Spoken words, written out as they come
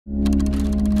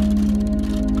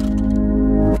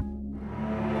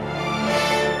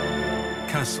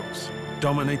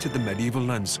dominated the medieval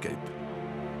landscape.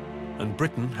 And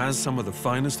Britain has some of the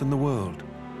finest in the world.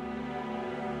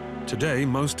 Today,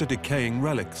 most are decaying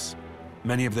relics,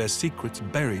 many of their secrets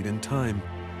buried in time.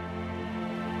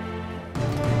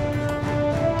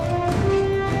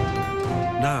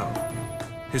 Now,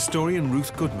 historian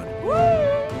Ruth Goodman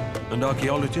and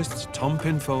archaeologists Tom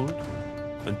Pinfold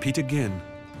and Peter Ginn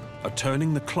are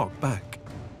turning the clock back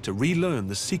to relearn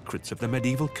the secrets of the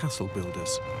medieval castle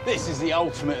builders. This is the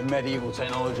ultimate in medieval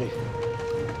technology.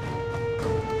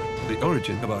 The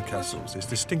origin of our castles is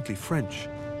distinctly French,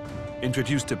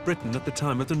 introduced to Britain at the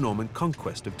time of the Norman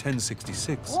conquest of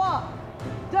 1066. 3, 2, 1,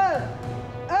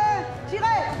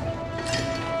 tirez!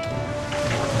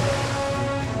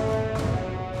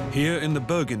 Here in the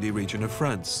Burgundy region of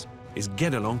France is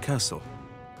Guédelon Castle,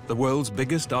 the world's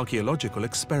biggest archaeological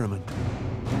experiment.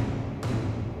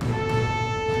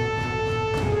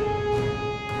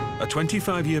 A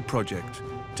 25-year project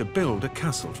to build a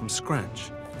castle from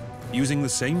scratch, using the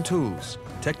same tools,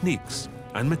 techniques,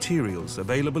 and materials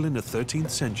available in the 13th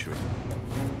century.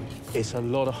 It's a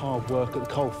lot of hard work at the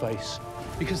coalface,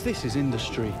 because this is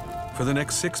industry. For the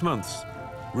next 6 months,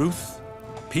 Ruth,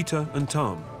 Peter, and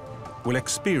Tom will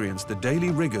experience the daily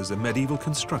rigors of medieval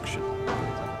construction.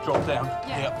 Drop down.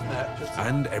 Yeah. Yep.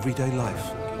 And everyday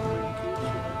life.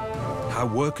 How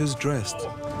workers dressed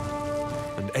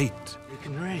and ate. You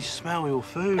can really smell your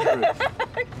food, Ruth.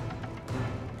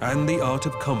 And the art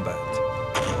of combat.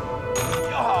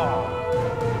 Oh.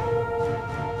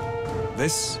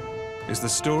 This is the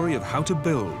story of how to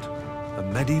build a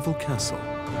medieval castle.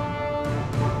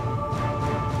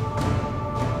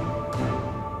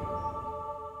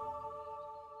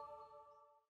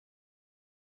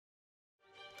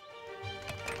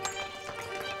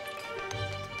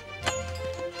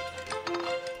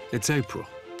 It's April,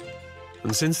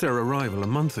 and since their arrival a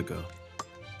month ago,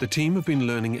 the team have been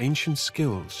learning ancient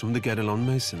skills from the Guédelon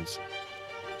masons.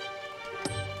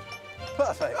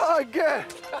 Perfect. Oh, good.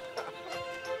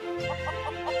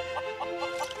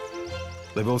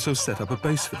 They've also set up a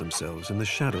base for themselves in the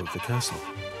shadow of the castle.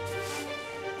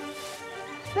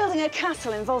 Building a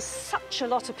castle involves such a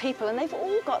lot of people, and they've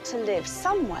all got to live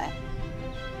somewhere.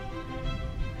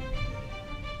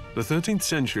 The 13th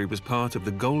century was part of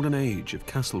the golden age of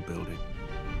castle building,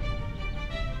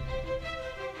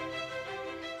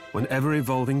 when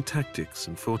ever-evolving tactics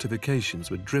and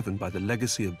fortifications were driven by the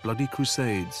legacy of bloody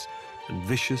crusades and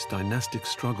vicious dynastic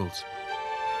struggles.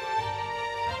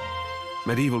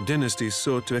 Medieval dynasties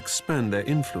sought to expand their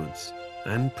influence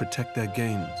and protect their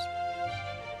gains.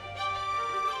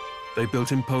 They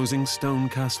built imposing stone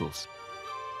castles,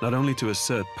 not only to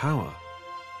assert power,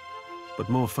 but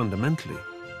more fundamentally,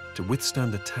 to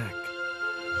withstand attack.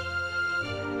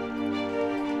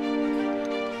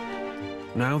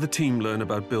 Now the team learn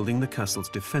about building the castle's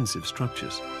defensive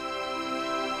structures.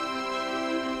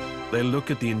 They'll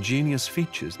look at the ingenious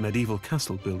features medieval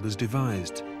castle builders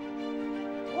devised 3,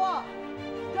 2, 1,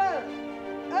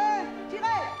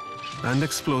 tirez! and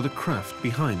explore the craft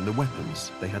behind the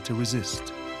weapons they had to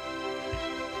resist.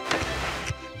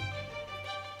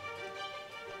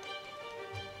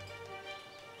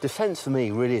 Defence, for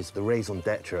me, really is the raison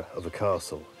d'etre of a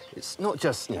castle. It's not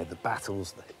just, the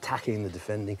battles, the attacking, the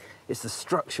defending. It's the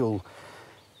structural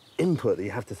input that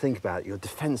you have to think about. Your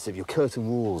defensive, your curtain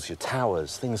walls, your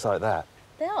towers, things like that.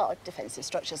 They are defensive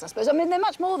structures, I suppose. I mean, they're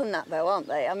much more than that, though, aren't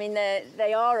they? I mean,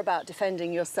 they are about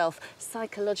defending yourself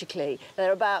psychologically.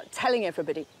 They're about telling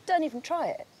everybody, don't even try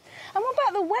it. And what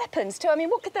about the weapons, too? I mean,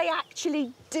 what could they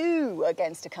actually do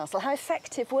against a castle? How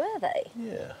effective were they?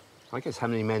 Yeah. I guess how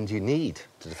many men do you need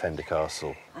to defend a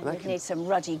castle? And you'd need some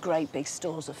ruddy, great big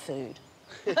stores of food.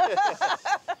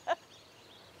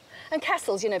 And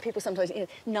castles, people sometimes,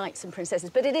 knights and princesses,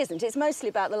 but it isn't. It's mostly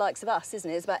about the likes of us,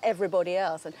 isn't it? It's about everybody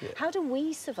else. And how do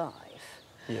we survive?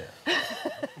 Yeah.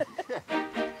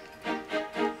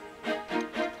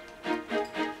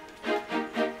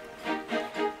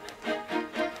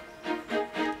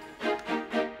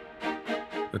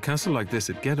 A castle like this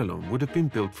at Guédelon would have been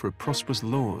built for a prosperous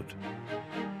lord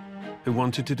who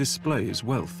wanted to display his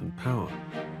wealth and power,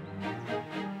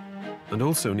 and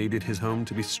also needed his home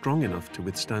to be strong enough to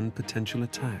withstand potential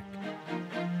attack.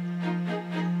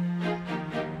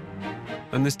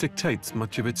 And this dictates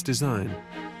much of its design,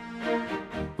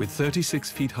 with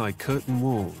 36-feet-high curtain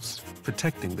walls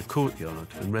protecting the courtyard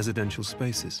and residential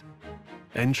spaces.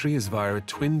 Entry is via a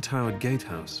twin-towered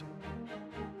gatehouse,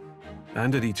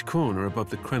 and at each corner above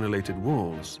the crenellated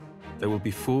walls, there will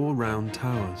be 4 round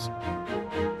towers,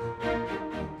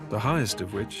 the highest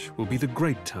of which will be the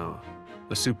Great Tower,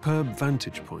 a superb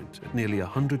vantage point at nearly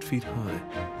 100 feet high.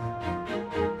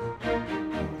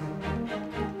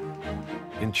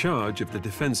 In charge of the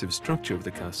defensive structure of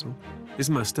the castle is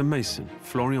Master Mason,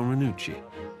 Florian Ranucci.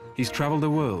 He's traveled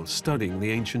the world studying the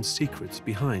ancient secrets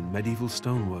behind medieval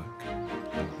stonework.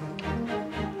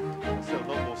 So a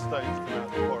lot more stones come out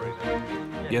of the quarry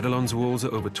now. Guédelon's walls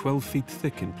are over 12 feet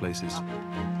thick in places.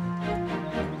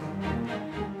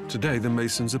 Today, the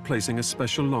masons are placing a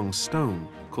special long stone,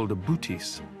 called a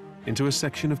boutis, into a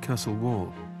section of castle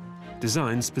wall,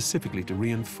 designed specifically to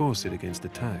reinforce it against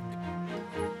attack.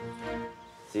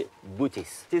 The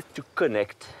boutis is to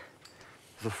connect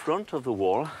the front of the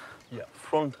wall,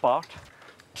 front part,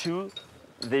 to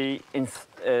the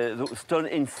stone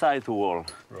inside the wall.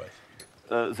 Right.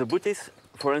 The boutis,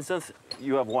 for instance,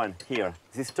 you have one here.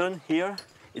 This stone here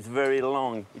is very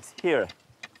long. It's here.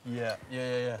 Yeah.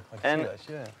 I And see that,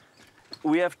 yeah.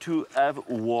 we have to have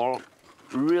a wall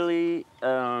really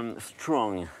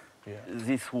strong. Yeah.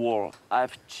 This wall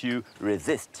have to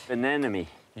resist an enemy.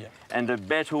 Yeah. And the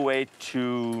better way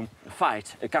to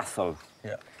fight a castle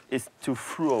is to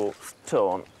throw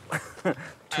stone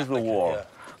to the wall. Yeah.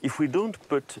 If we don't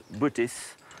put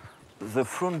boutis, the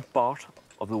front part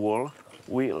of the wall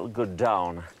will go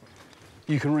down.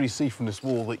 You can really see from this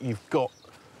wall that you've got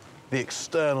the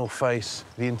external face,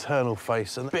 the internal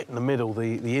face, and a bit in the middle,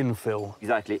 the infill.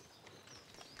 Exactly.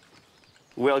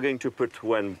 We are going to put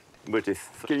one boutis.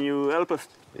 Can you help us?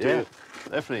 Yeah,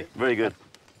 definitely. Very good.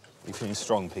 You're feeling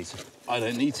strong, Peter. I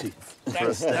don't need to.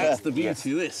 That's the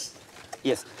beauty of this.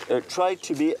 Yes, try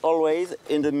to be always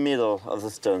in the middle of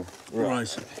the stone.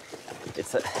 Right.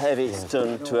 It's a heavy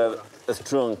stone to have a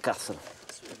strong castle.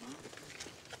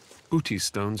 Boutis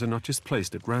stones are not just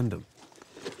placed at random.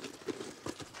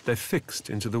 They're fixed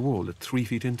into the wall at 3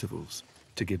 feet intervals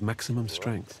to give maximum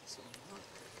strength.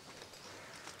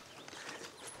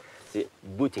 The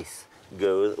boutis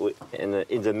goes in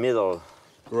the middle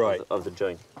of the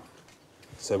joint.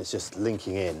 So it's just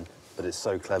linking in, but it's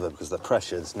so clever because the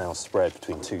pressure is now spread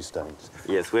between two stones.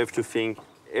 Yes, we have to think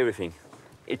everything.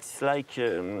 It's like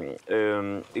a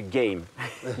game.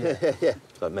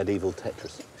 It's like medieval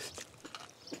Tetris.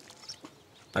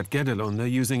 At Guédelon, they're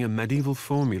using a medieval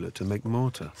formula to make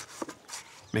mortar,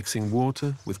 mixing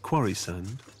water with quarry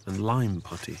sand and lime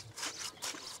putty.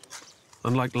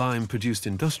 Unlike lime produced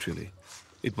industrially,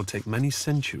 it will take many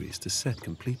centuries to set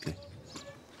completely.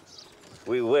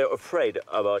 We were afraid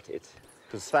about it.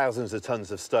 Because thousands of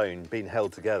tons of stone being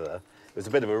held together, it was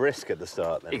a bit of a risk at the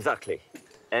start then. Exactly.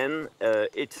 And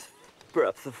it's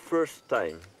perhaps the first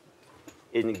time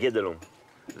in Guédelon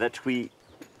that we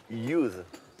use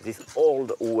this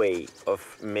old way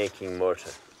of making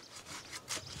mortar.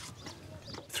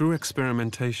 Through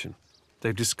experimentation,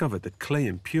 they've discovered that clay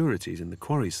impurities in the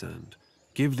quarry sand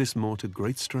give this mortar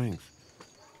great strength.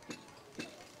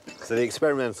 So the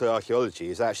experimental archaeology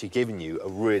is actually giving you a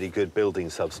really good building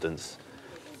substance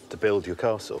to build your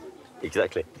castle.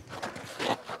 Exactly.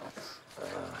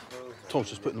 Tom's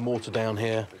just putting the mortar down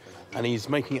here, and he's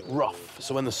making it rough,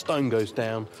 so when the stone goes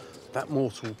down, that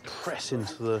mortar will press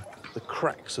into the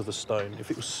cracks of the stone. If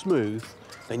it was smooth,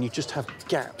 then you just have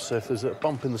gaps, so if there's a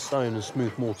bump in the stone and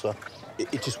smooth mortar,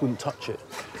 it just wouldn't touch it.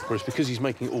 Whereas because he's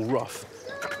making it all rough,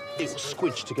 it will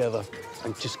squidge together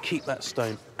and just keep that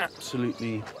stone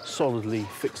absolutely solidly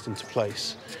fixed into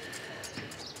place.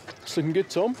 It's looking good,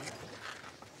 Tom.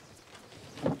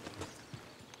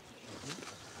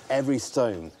 Every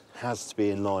stone has to be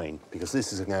in line because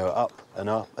this is going to go up and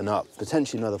up and up,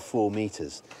 potentially another 4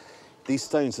 meters. These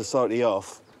stones are slightly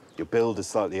off, your build is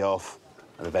slightly off,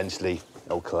 and eventually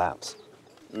it'll collapse.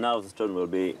 Now the stone will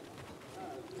be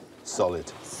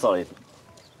Solid. solid.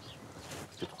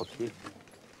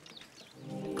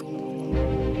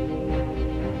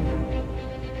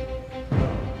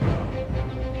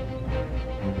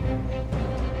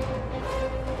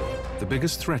 The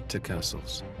biggest threat to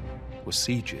castles were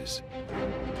sieges.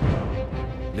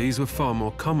 These were far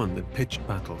more common than pitched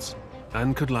battles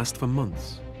and could last for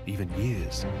months, even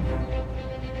years.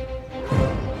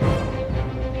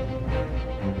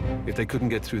 If they couldn't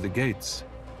get through the gates,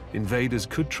 invaders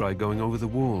could try going over the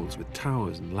walls with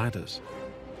towers and ladders,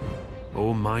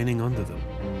 or mining under them.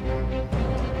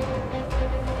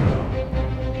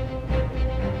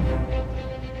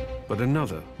 But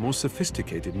another, more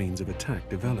sophisticated means of attack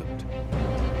developed.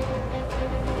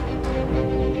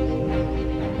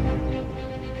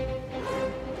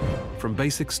 From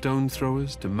basic stone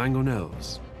throwers to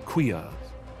mangonels, couillards,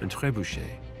 and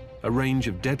trebuchets, a range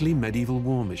of deadly medieval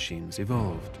war machines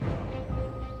evolved.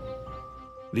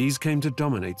 These came to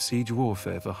dominate siege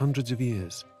warfare for hundreds of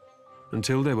years,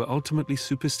 until they were ultimately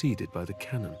superseded by the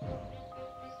cannon.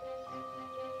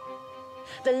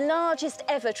 The largest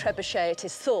ever trebuchet, it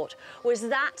is thought, was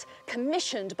that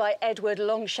commissioned by Edward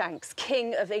Longshanks,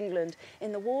 King of England,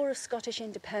 in the War of Scottish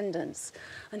Independence.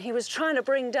 And he was trying to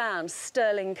bring down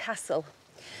Stirling Castle.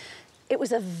 It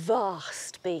was a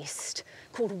vast beast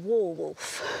called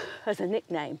Warwolf as a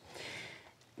nickname.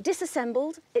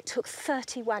 Disassembled, it took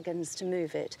 30 wagons to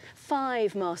move it.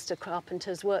 5 master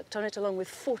carpenters worked on it along with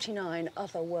 49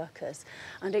 other workers.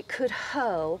 And it could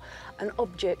hurl an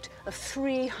object of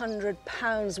 300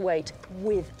 pounds weight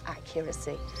with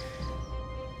accuracy.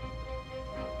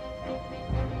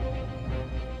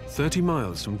 30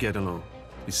 miles from Guédelon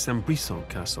is Saint-Brisson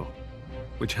Castle,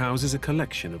 which houses a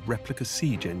collection of replica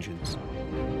siege engines.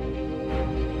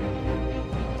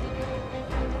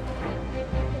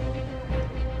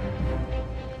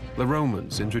 The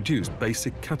Romans introduced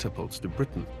basic catapults to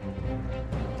Britain.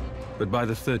 But by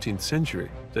the 13th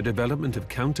century, the development of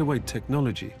counterweight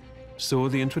technology saw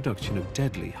the introduction of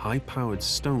deadly, high-powered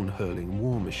stone-hurling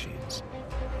war machines.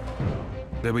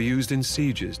 They were used in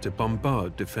sieges to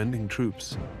bombard defending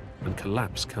troops and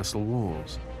collapse castle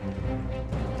walls.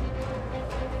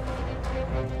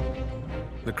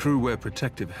 The crew wear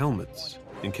protective helmets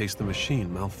in case the machine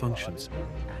malfunctions.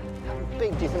 How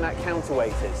big do you think that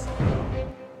counterweight is?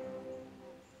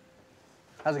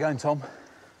 How's it going, Tom?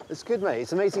 It's good, mate.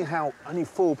 It's amazing how only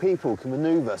 4 people can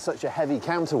manoeuvre such a heavy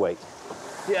counterweight.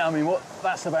 Yeah, I mean,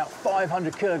 that's about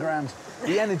 500 kilograms.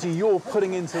 The energy you're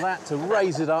putting into that to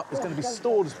raise it up is going to be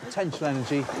stored as potential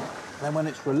energy. Then when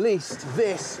it's released,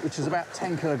 this, which is about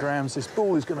 10 kilograms, this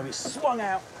ball is going to be swung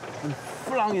out and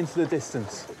flung into the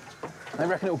distance. They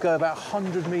reckon it'll go about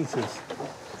 100 metres.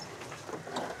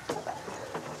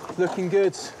 Looking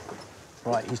good.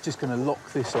 Right, he's just going to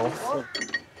lock this off.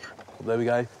 There we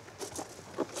go.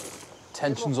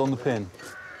 Tension's on the pin.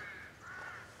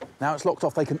 Now it's locked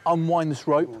off, they can unwind this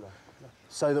rope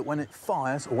so that when it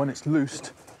fires, or when it's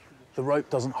loosed, the rope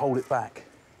doesn't hold it back.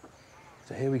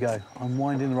 So here we go,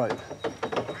 unwinding the rope.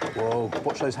 Whoa,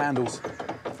 watch those handles.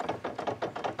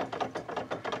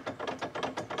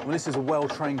 Well, this is a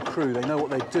well-trained crew, they know what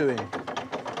they're doing.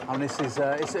 I mean,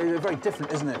 it's very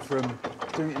different, isn't it, from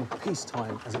doing it in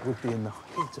peacetime as it would be in the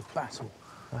heat of battle.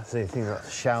 That's the thing about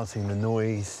the shouting, the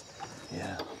noise.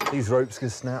 Yeah. These ropes can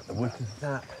snap, the wood can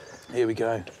snap. Here we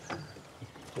go.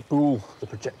 The ball, the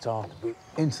projectile,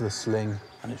 into the sling,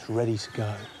 and it's ready to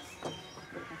go. I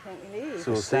think we leave.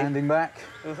 So we're standing back.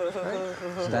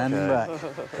 Standing back.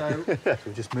 So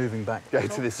we're just moving back. Go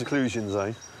to the seclusion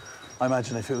zone. I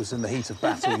imagine if it was in the heat of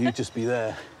battle, you'd just be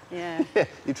there. Yeah. Yeah,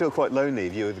 you'd feel quite lonely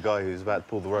if you were the guy who's about to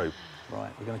pull the rope. Right,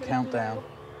 we're going to count down.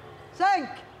 5,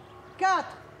 4,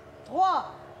 3,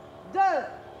 2,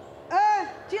 1,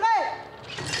 tirez!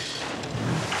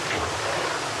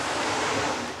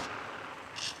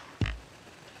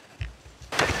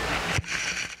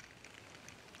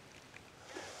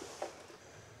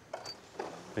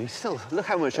 But you still, look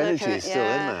how much energy is still in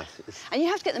that. And you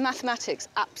have to get the mathematics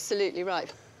absolutely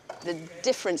right. The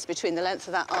difference between the length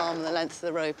of that arm and the length of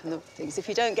the rope and the things. If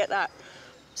you don't get that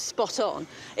spot on,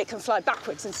 it can fly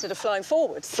backwards instead of flying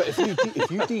forwards. But if you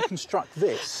deconstruct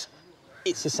this,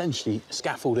 it's essentially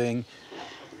scaffolding.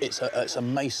 It's a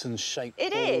mason-shaped ball.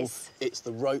 It is. It's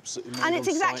the ropes that you made And it's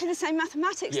on exactly site. the same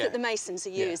mathematics Yeah. that the masons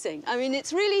are Yeah. using. I mean,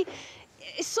 it's really,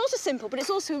 it's sort of simple, but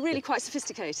it's also really quite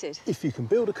sophisticated. If you can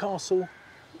build a castle,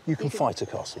 you can fight a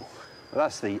castle. Well,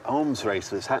 that's the arms race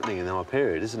that's happening in our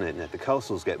period, isn't it? The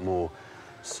castles get more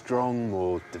strong,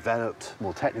 more developed,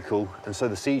 more technical, and so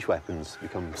the siege weapons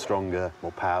become stronger,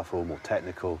 more powerful, more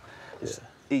technical. It's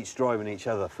each driving each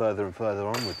other further and further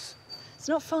onwards. It's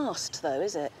not fast, though,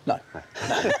 is it? No.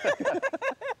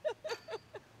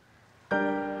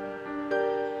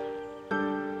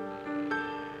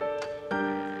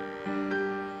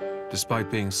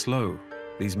 Despite being slow,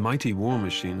 these mighty war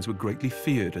machines were greatly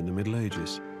feared in the Middle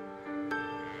Ages.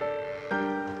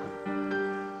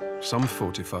 Some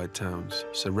fortified towns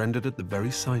surrendered at the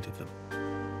very sight of them.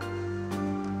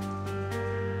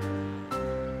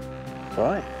 All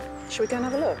right. Shall we go and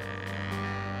have a look?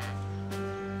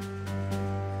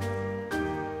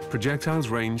 Projectiles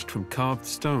ranged from carved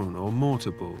stone or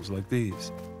mortar balls like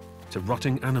these to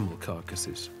rotting animal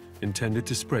carcasses intended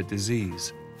to spread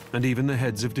disease, and even the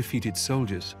heads of defeated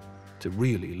soldiers to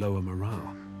really lower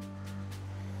morale.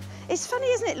 It's funny,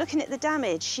 isn't it, looking at the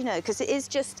damage, you know, because it is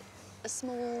just a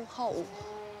small hole.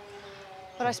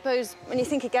 But I suppose when you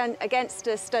think again against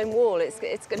a stone wall, it's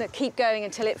going to keep going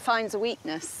until it finds a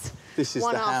weakness. This is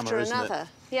one the hammer, after isn't it? another.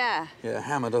 Yeah. Yeah, a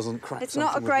hammer doesn't crack It's something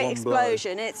not a with great one blow.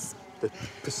 explosion. It's The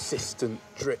persistent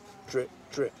drip, drip,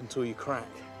 drip until you crack.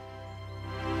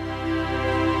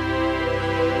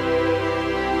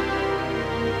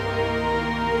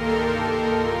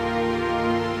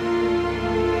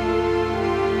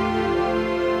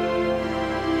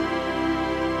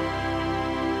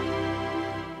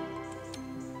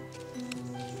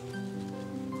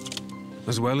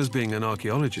 As well as being an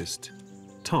archaeologist,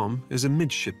 Tom is a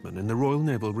midshipman in the Royal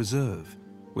Naval Reserve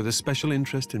with a special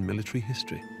interest in military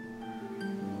history.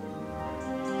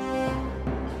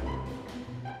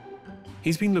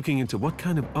 He's been looking into what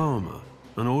kind of armor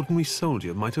an ordinary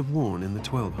soldier might have worn in the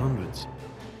 1200s.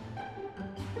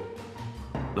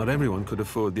 Not everyone could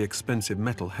afford the expensive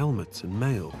metal helmets and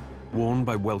mail worn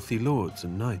by wealthy lords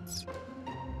and knights.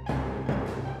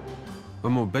 A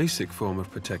more basic form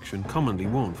of protection commonly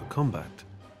worn for combat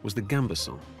was the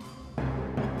gambeson,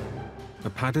 a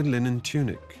padded linen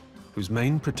tunic whose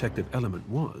main protective element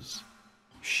was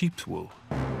sheep's wool.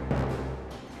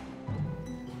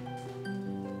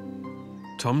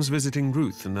 Tom's visiting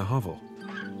Ruth in the hovel.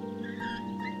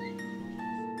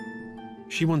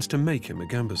 She wants to make him a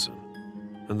gambeson,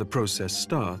 and the process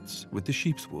starts with the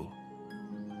sheep's wool.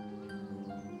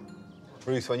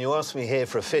 Ruth, when you asked me here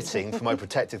for a fitting for my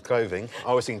protective clothing,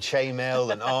 I was thinking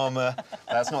chainmail and armour.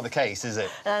 That's not the case, is it?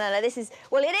 No, this is...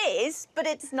 Well, it is, but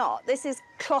it's not. This is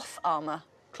cloth armour.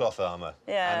 Cloth armour.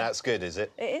 Yeah. And that's good, is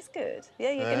it? It is good.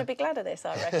 Yeah, you're going to be glad of this,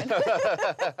 I reckon.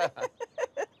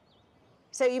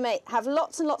 So you may have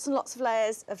lots and lots and lots of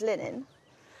layers of linen,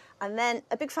 and then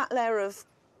a big fat layer of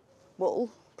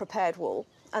wool, prepared wool,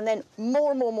 and then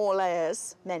more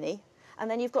layers, many, and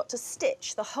then you've got to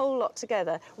stitch the whole lot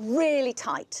together really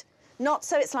tight. Not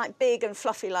so it's like big and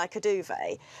fluffy like a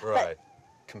duvet. Right.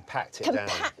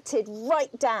 Compacted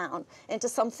right down into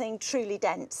something truly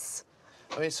dense.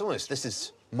 I mean, it's almost, this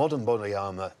is, modern body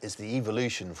armour is the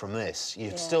evolution from this.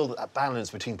 You've still that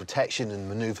balance between protection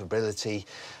and manoeuvrability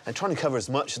and trying to cover as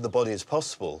much of the body as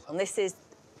possible. And this is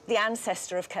the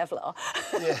ancestor of Kevlar,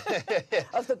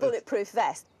 of the bulletproof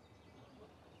vest.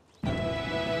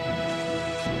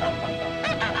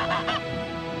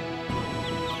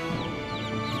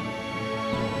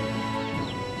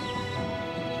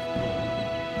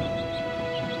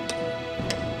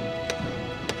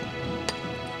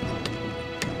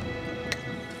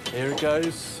 Here it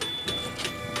goes.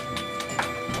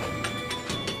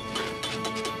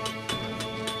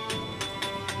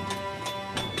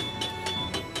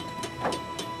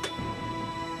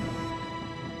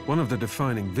 One of the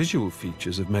defining visual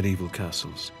features of medieval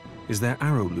castles is their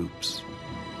arrow loops.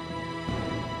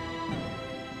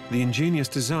 The ingenious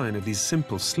design of these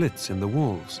simple slits in the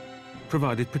walls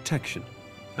provided protection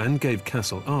and gave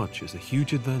castle archers a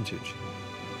huge advantage.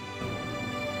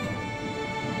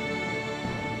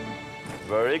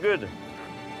 Very good.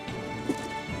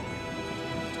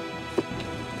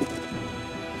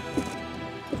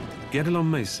 Guédelon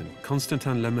mason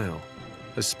Constantin Lemel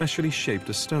has specially shaped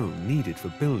a stone needed for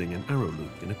building an arrow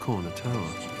loop in a corner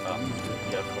tower.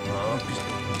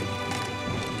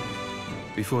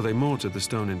 Before they mortar the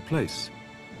stone in place,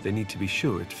 they need to be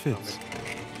sure it fits.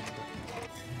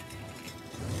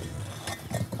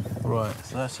 Right,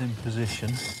 so that's in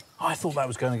position. I thought that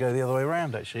was going to go the other way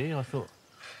around, actually. I thought...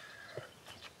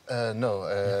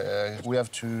 No, we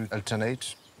have to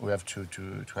alternate. We have to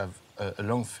have a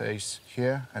long face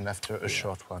here and after a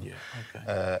short one. Yeah,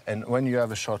 okay. And when you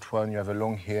have a short one, you have a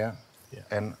long here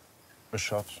and a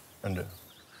short under.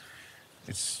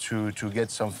 It's to get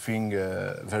something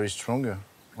very stronger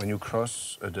when you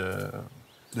cross the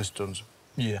stones.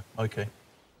 Yeah, okay.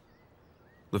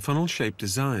 The funnel-shaped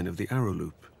design of the arrow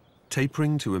loop,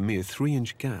 tapering to a mere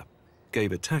 3-inch gap,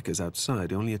 gave attackers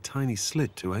outside only a tiny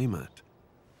slit to aim at,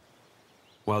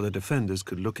 while the defenders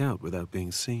could look out without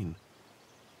being seen.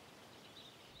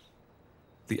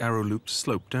 The arrow loops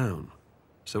sloped down,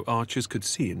 so archers could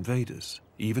see invaders,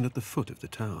 even at the foot of the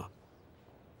tower.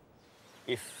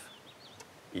 If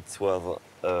it was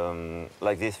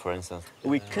like this, for instance,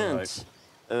 we can't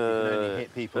You can only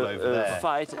hit people over there.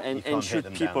 fight and can't hit shoot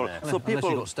them people. down there. So Unless you've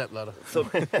people, got step ladder.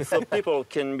 so people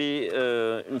can be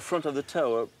in front of the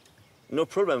tower, no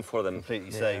problem for them.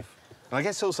 Completely safe. And I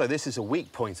guess also this is a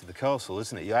weak point of the castle,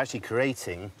 isn't it? You're actually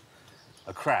creating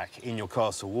a crack in your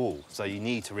castle wall, so you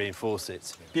need to reinforce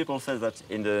it. People said that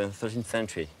in the 13th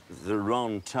century, the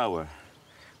round tower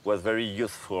was very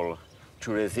useful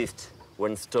to resist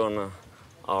when stones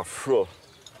are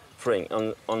throwing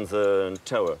on the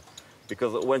tower.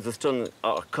 Because when the stones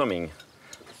are coming,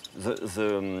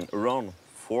 the round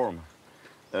form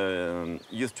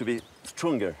used to be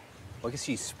stronger. Well, I guess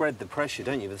you spread the pressure,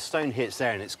 don't you? If the stone hits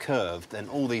there and it's curved, then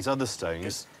all these other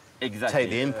stones take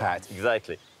the impact.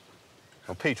 Exactly.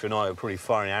 Well, Peter and I are probably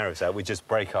firing arrows out. We just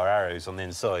break our arrows on the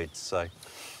inside, so...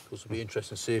 Of course, it'll be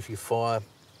interesting to see if you fire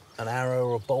an arrow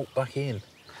or a bolt back in.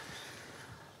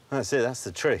 That's it, that's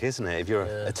the trick, isn't it? If you're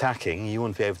attacking, you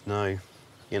want to be able to know, you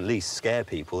can at least scare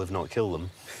people, if not kill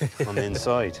them, on the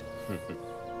inside.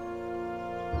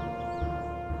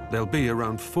 There'll be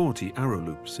around 40 arrow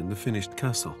loops in the finished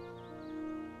castle.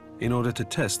 In order to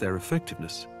test their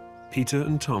effectiveness, Peter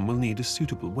and Tom will need a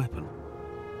suitable weapon.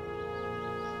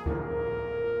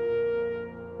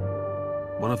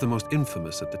 One of the most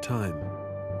infamous at the time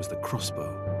was the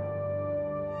crossbow.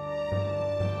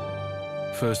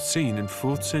 First seen in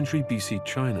 4th century BC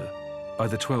China, by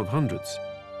the 1200s,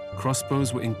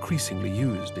 crossbows were increasingly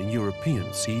used in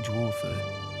European siege warfare.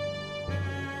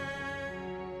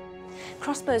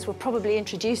 Crossbows were probably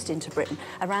introduced into Britain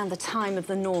around the time of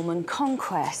the Norman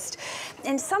conquest.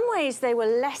 In some ways, they were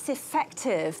less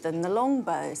effective than the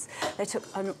longbows. They took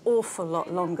an awful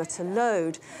lot longer to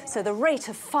load, so the rate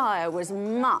of fire was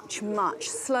much, much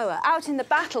slower. Out in the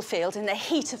battlefield, in the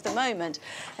heat of the moment,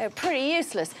 they were pretty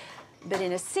useless. But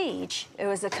in a siege, it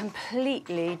was a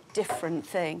completely different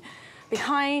thing.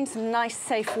 Behind some nice,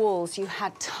 safe walls, you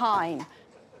had time.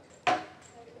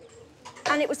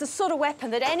 And it was the sort of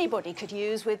weapon that anybody could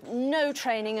use with no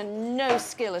training and no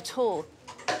skill at all.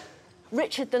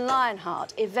 Richard the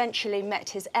Lionheart eventually met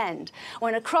his end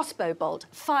when a crossbow bolt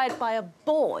fired by a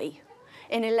boy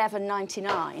in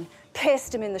 1199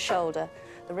 pierced him in the shoulder.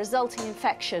 The resulting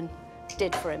infection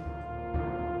did for him.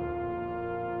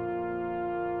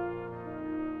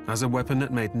 As a weapon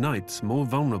that made knights more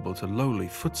vulnerable to lowly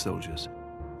foot soldiers,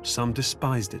 some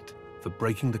despised it for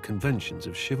breaking the conventions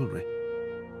of chivalry.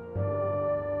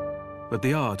 But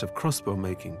the art of crossbow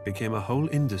making became a whole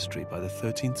industry by the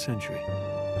 13th century.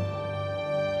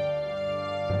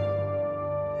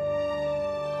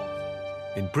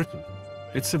 In Britain,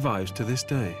 it survives to this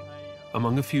day,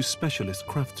 among a few specialist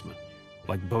craftsmen,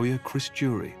 like bowyer Chris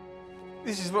Jury.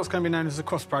 This is what's going to be known as the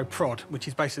crossbow prod, which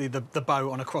is basically the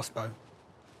bow on a crossbow.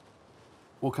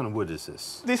 What kind of wood is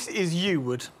this? This is yew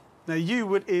wood. Now, yew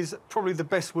wood is probably the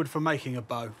best wood for making a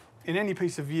bow. In any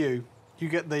piece of yew, you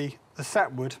get the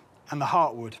sapwood and the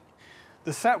heartwood.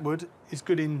 The sapwood is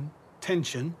good in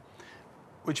tension,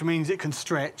 which means it can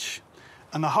stretch,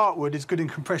 and the heartwood is good in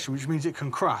compression, which means it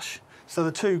can crush. So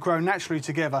the two grow naturally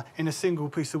together in a single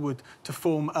piece of wood to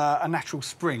form a natural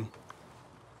spring.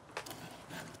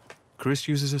 Chris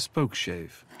uses a spoke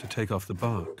shave to take off the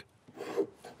bark.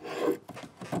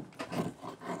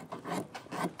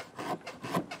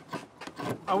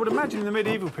 I would imagine in the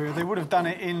medieval period they would have done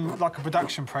it in like a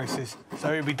production process,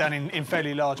 so it would be done in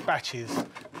fairly large batches.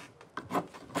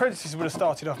 Apprentices would have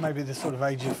started off maybe the sort of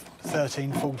age of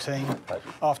 13, 14.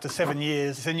 After 7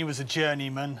 years, then you was a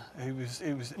journeyman who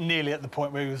was nearly at the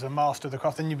point where he was a master of the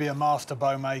craft. Then you'd be a master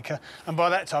bow maker, and by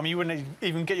that time you wouldn't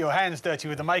even get your hands dirty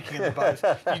with the making of the bows.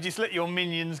 You just let your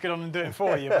minions get on and do it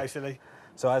for you, basically.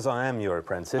 So as I am your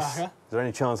apprentice, is there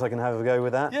any chance I can have a go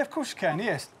with that? Yeah, of course you can.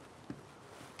 Yes.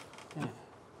 Yeah.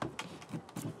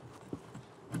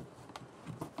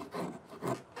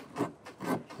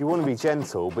 You want to be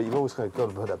gentle, but you've also got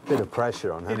to put a bit of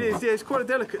pressure on, haven't you? It is, yeah, it's quite a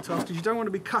delicate task because you don't want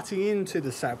to be cutting into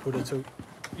the sapwood at all.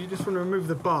 You just want to remove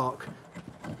the bark.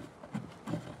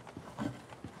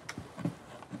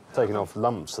 Taking off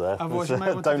lumps there. Otherwise you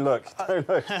may want don't look, don't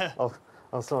look.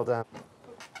 I'll start down.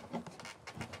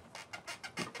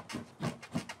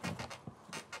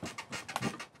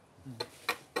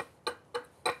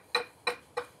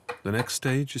 The next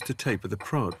stage is to taper the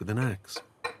prod with an axe.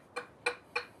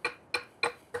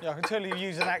 Yeah, I can tell you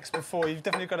used an axe before. You've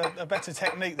definitely got a better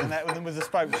technique than that with a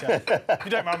spoke shave. If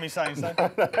you don't mind me saying so.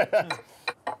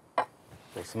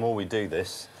 The more we do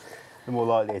this, the more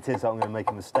likely it is that I'm going to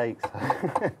make a mistake.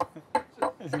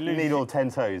 You need all 10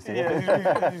 toes, do you?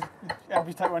 Yeah, you have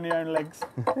to take one of your own legs.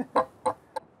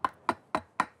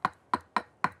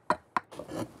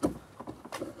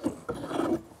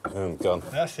 Gone.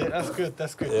 That's it, that's good,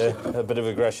 that's good. Yeah, a bit of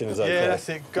aggression is okay. Yeah, that's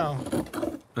it,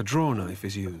 gone. A draw knife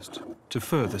is used to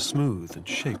further smooth and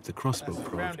shape the crossbow That's it,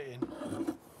 prod. round it in.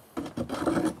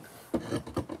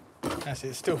 That's it,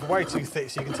 it's still way too thick,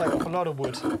 so you can take off a lot of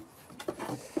wood.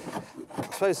 I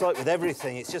suppose, like with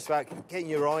everything, it's just about getting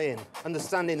your eye in,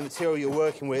 understanding the material you're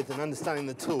working with and understanding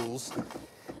the tools,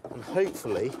 and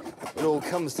hopefully it all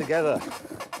comes together.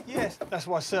 Yes, that's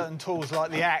why certain tools like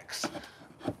the axe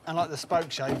and like the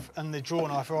spoke shave and the draw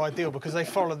knife are ideal because they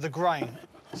follow the grain.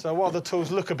 So while the tools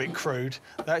look a bit crude,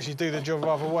 they actually do the job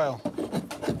rather well.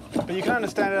 But you can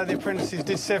understand how the apprentices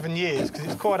did 7 years because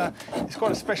it's quite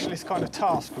a specialist kind of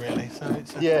task, really. So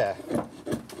it's yeah.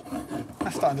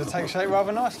 That's starting to take shape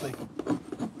rather nicely.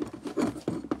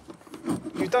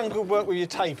 If you've done good work with your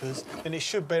tapers, then it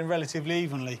should bend relatively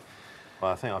evenly.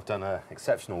 Well, I think I've done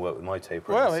exceptional work with my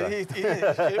taper. Well, so.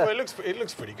 it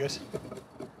looks pretty good.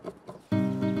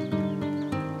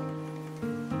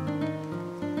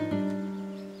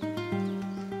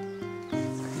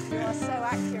 You are so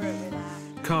accurate with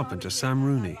that. Carpenter Sam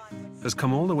Rooney has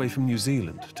come all the way from New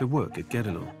Zealand to work at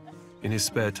Gedelon. In his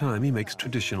spare time, he makes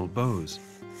traditional bows.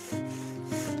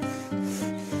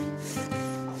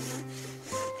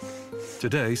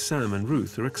 Today, Sam and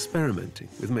Ruth are experimenting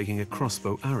with making a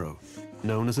crossbow arrow,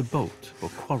 known as a bolt or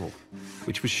quarrel,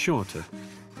 which was shorter,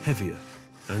 heavier,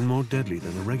 and more deadly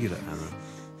than a regular arrow.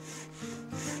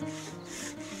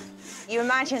 You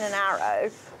imagine an arrow,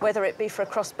 whether it be for a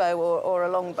crossbow or a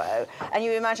longbow, and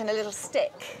you imagine a little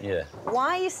stick. Yeah.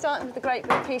 Why are you starting with a great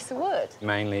big piece of wood?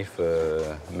 Mainly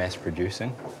for mass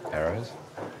producing arrows.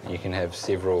 You can have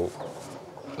several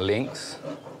lengths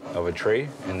of a tree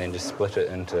and then just split it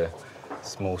into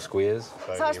small squares.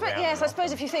 So I suppose, yes, I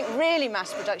suppose if you think really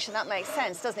mass production, that makes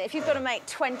sense, doesn't it? If you've got to make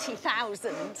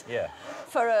 20,000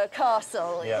 for a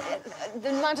castle, the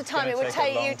amount of time it would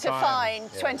take you to find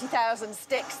 20,000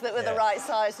 sticks that were the right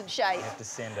size and shape. You have to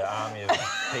send an army of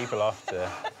people off to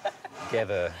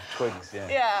gather twigs,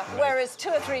 whereas 2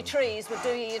 or 3 trees would do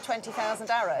you your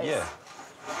 20,000 arrows. Yeah.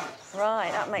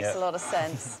 Right, that makes a lot of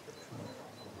sense.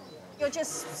 You're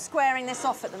just squaring this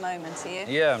off at the moment, are you?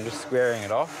 Yeah, I'm just squaring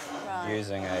it off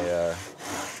using a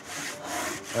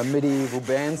medieval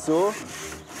bandsaw.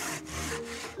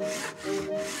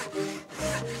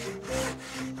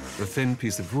 The thin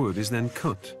piece of wood is then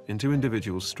cut into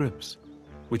individual strips,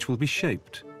 which will be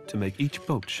shaped to make each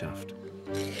bolt shaft.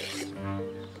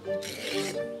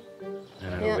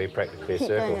 And it'll be practically a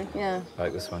circle,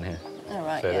 like this one here. Oh,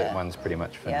 right, so that one's pretty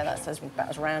much finished. Yeah, that's about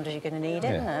as round as you're going to need,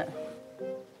 isn't it?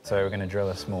 So we're going to drill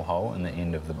a small hole in the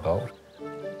end of the bolt.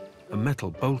 A metal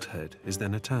bolt head is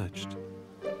then attached.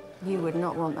 You would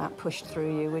not want that pushed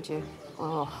through you, would you?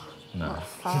 Oh, no. What a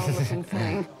foul-looking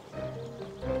thing.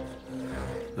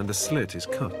 And a slit is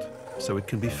cut so it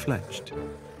can be fletched.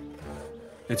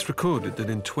 It's recorded that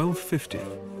in 1250,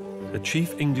 a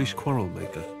chief English quarrel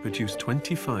maker produced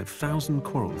 25,000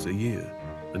 quarrels a year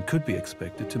and could be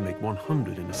expected to make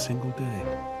 100 in a single day.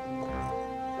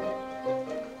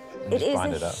 It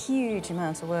is a huge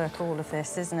amount of work, all of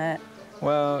this, isn't it?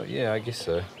 Well, yeah, I guess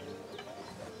so.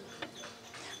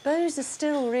 Bows are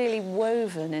still really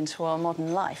woven into our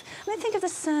modern life. I mean, think of the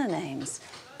surnames.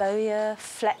 Bowyer,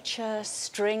 Fletcher,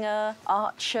 Stringer,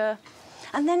 Archer.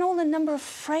 And then all the number of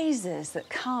phrases that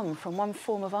come from one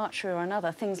form of archery or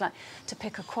another. Things like to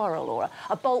pick a quarrel, or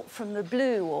a bolt from the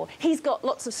blue, or he's got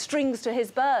lots of strings to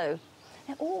his bow.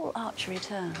 They're all archery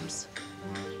terms.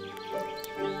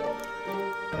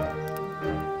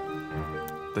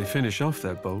 They finish off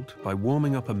their bolt by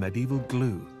warming up a medieval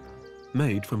glue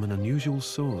made from an unusual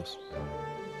source.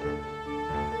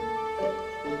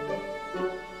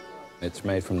 It's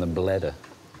made from the bladder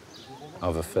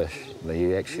of a fish.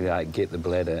 You actually get the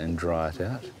bladder and dry it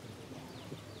out.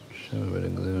 Show a bit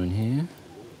of glue in here.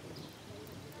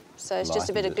 So it's just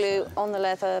a bit of glue on the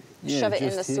leather, shove it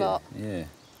in the slot. Yeah.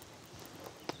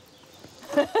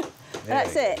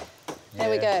 That's it. There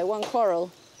we go, one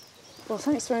quarrel. Well,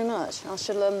 thanks very much. I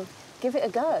shall give it a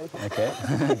go. OK,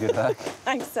 good luck.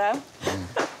 Thanks, Sam.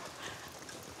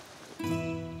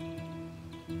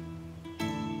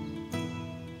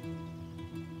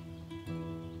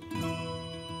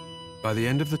 By the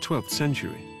end of the 12th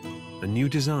century, a new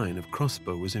design of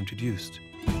crossbow was introduced.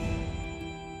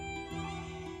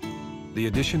 The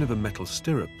addition of a metal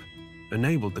stirrup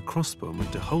enabled the crossbowman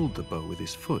to hold the bow with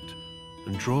his foot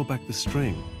and draw back the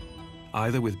string,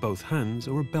 either with both hands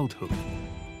or a belt hook.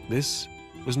 This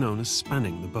was known as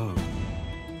spanning the bow.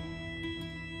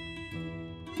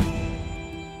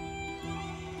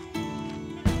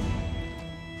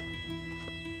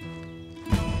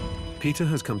 Peter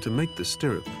has come to make the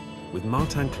stirrup with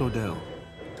Martin Claudel,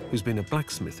 who's been a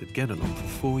blacksmith at Gedelon for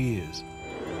 4 years.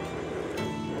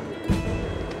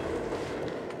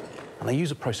 And they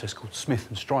use a process called smith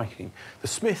and striking. The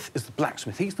smith is the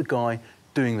blacksmith. He's the guy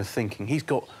doing the thinking. He's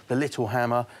got the little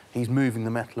hammer. He's moving the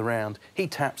metal around. He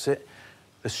taps it.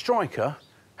 The striker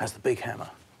has the big hammer,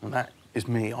 and that is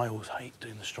me. I always hate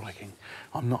doing the striking.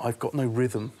 I've got no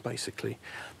rhythm, basically.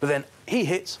 But then he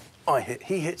hits, I hit.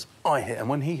 He hits, I hit. And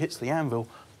when he hits the anvil,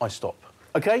 I stop.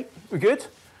 OK, we good?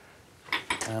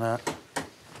 And,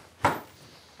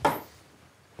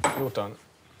 You're done.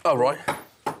 Oh, right.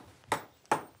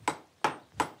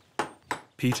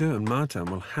 Peter and Martin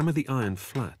will hammer the iron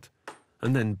flat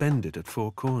and then bend it at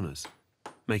 4 corners,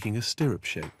 making a stirrup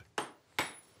shape.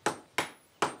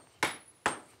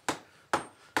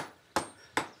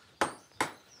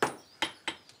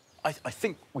 I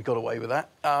think we got away with that.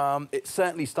 It's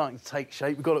certainly starting to take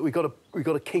shape. We've got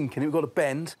a kink in it. We've got a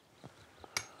bend.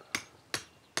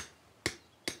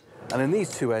 And in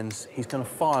these two ends, he's going to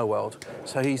fire weld.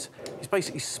 So he's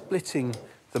basically splitting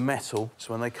the metal.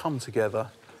 So when they come together,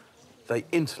 they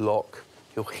interlock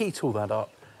He'll heat all that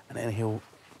up, and then he'll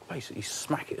basically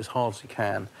smack it as hard as he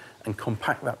can and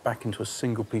compact that back into a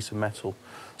single piece of metal,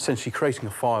 essentially creating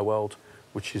a fire weld,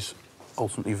 which is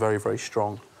ultimately very, very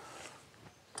strong,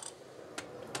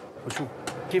 which will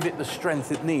give it the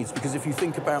strength it needs, because if you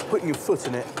think about putting your foot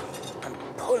in it and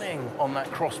pulling on that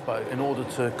crossbow in order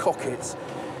to cock it,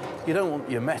 you don't want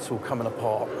your metal coming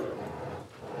apart.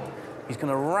 He's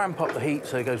going to ramp up the heat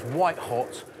so it goes white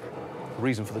hot. The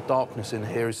reason for the darkness in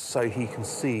here is so he can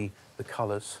see the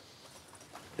colours.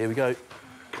 Here we go.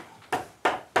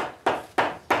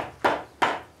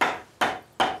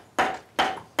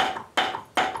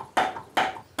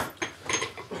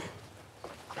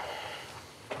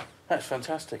 That's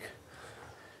fantastic.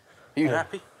 Are you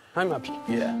happy? I'm happy.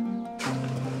 Yeah.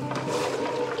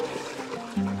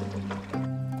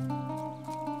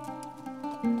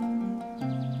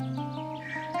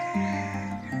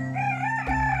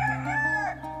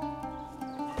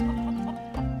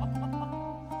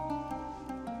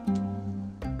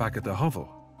 Back at the hovel,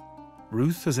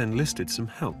 Ruth has enlisted some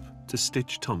help to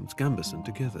stitch Tom's gambeson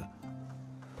together.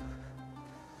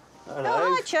 Hello.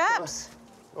 Oh, hi, chaps.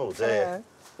 Oh, dear.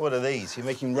 What are these? You're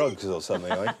making rugs or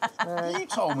something, are you? You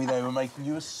told me they were making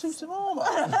you a suit of armour.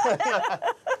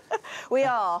 We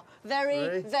are. Very,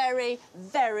 Really? very,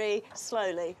 very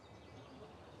slowly.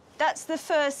 That's the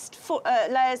first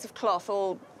layers of cloth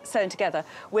all sewn together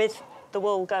with the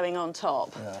wool going on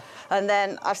top. Yeah. And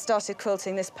then I've started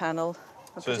quilting this panel.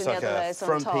 I'm So it's putting like the other a layers on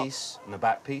front top. piece and a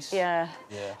back piece? Yeah.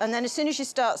 Yeah. And then as soon as you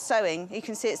start sewing, you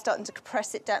can see it starting to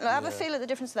compress it down. Look, have a feel of the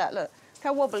difference of that. Look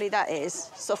how wobbly that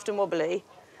is, soft and wobbly.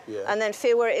 Yeah. And then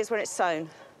feel where it is when it's sewn.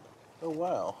 Oh,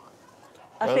 wow.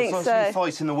 I Well, think it's nice to be so.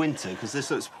 fight in the winter, because this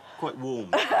looks quite warm.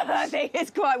 I think it's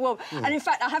quite warm. And in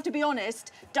fact, I have to be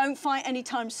honest, don't fight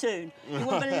anytime soon. You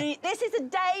wouldn't believe, this is a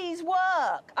day's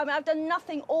work. I mean, I've done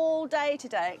nothing all day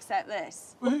today except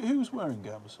this. Who's wearing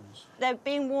gambesons? They're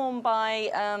being worn by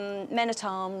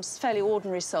men-at-arms, fairly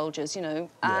ordinary soldiers, you know,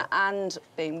 and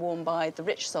being worn by the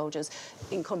rich soldiers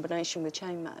in combination with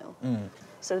chainmail.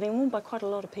 So they're being worn by quite a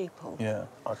lot of people. Yeah,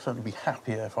 I'd certainly be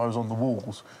happier if I was on the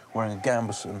walls wearing a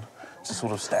gambeson to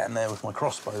sort of stand there with my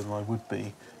crossbow than I would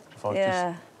be if I was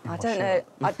Yeah, just in I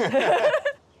my don't shirt. know.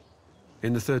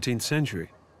 In the 13th century,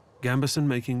 gambeson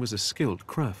making was a skilled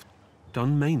craft,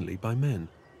 done mainly by men.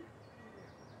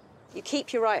 You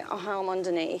keep your right arm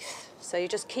underneath, so you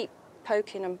just keep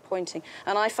poking and pointing.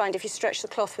 And I find if you stretch the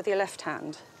cloth with your left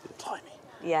hand... Blimey.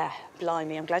 Yeah,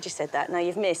 blimey, I'm glad you said that. Now,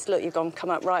 you've missed. Look, you've come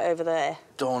up right over there.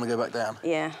 Don't want to go back down.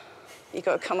 Yeah. You've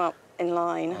got to come up in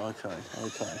line. OK,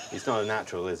 OK. He's not a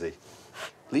natural, is he?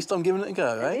 At least I'm giving it a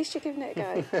go, At eh? least you're giving it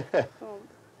a go. Come on.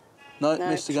 No, No,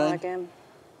 missed try again.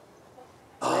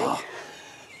 again.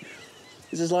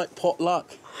 This is like pot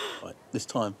luck. Right, this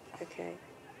time. OK.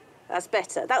 That's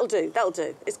better. That'll do, that'll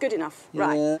do. It's good enough.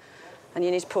 Right. Yeah. And you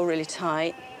need to pull really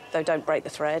tight, though don't break the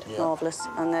thread. Yeah. Marvellous.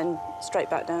 And then straight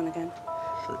back down again.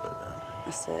 Straight back down.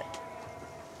 That's it.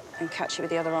 And catch it with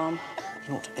the other arm.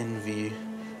 Do not envy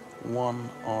one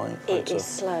eye. It is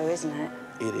slow, isn't it?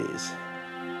 It is.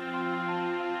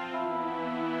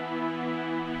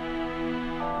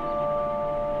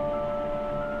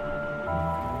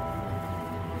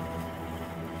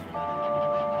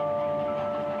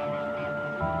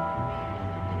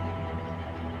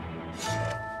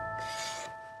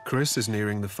 Chris is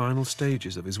nearing the final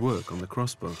stages of his work on the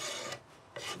crossbow.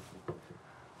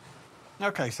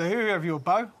 OK, so here we have your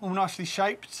bow, all nicely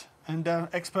shaped and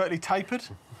expertly tapered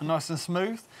and nice and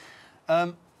smooth.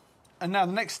 And now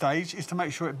the next stage is to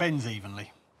make sure it bends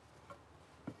evenly.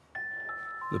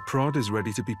 The prod is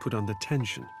ready to be put under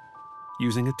tension,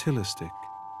 using a tiller stick.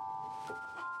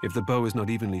 If the bow is not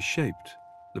evenly shaped,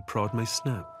 the prod may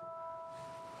snap.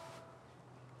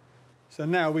 So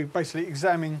now we basically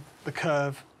examine the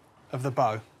curve of the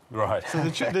bow. Right. So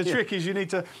the trick is you need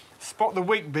to spot the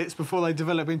weak bits before they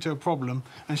develop into a problem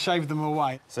and shave them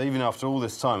away. So even after all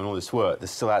this time and all this work,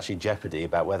 there's still actually jeopardy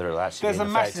about whether it'll actually be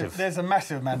effective. There's a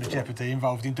massive amount of jeopardy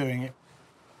involved in doing it.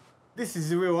 This is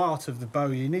the real art of the bow.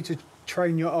 You need to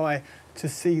train your eye to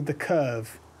see the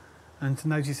curve and to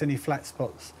notice any flat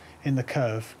spots in the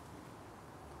curve.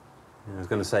 I was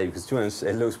going to say, because to be honest,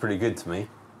 it looks pretty good to me.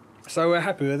 So we're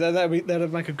happy with that. That'll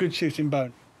make a good shooting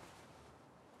bow.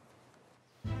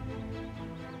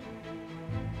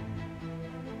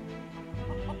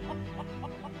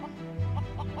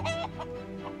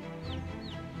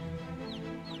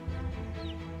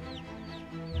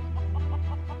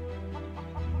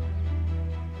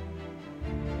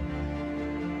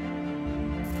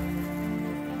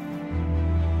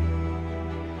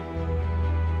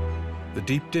 The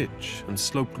deep ditch and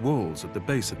sloped walls at the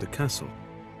base of the castle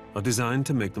are designed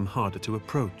to make them harder to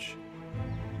approach.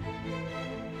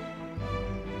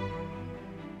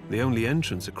 The only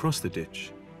entrance across the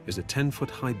ditch is a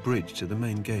 10-foot-high bridge to the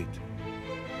main gate.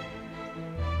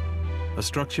 A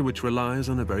structure which relies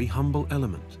on a very humble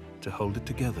element to hold it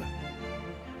together: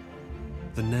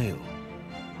 the nail.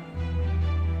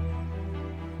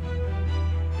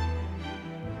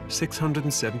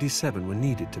 677 were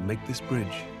needed to make this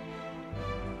bridge,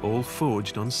 all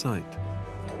forged on site.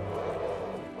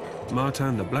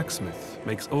 Martin the blacksmith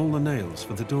makes all the nails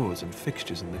for the doors and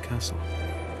fixtures in the castle.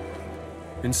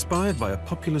 Inspired by a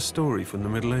popular story from the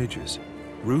Middle Ages,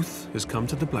 Ruth has come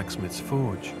to the blacksmith's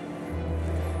forge.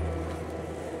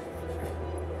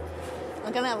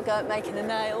 I'm going to have a go at making a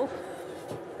nail.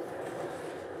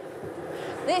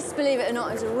 This, believe it or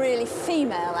not, is a really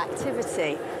female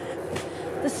activity.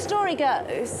 The story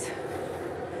goes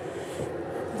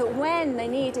that when they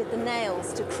needed the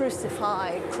nails to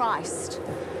crucify Christ,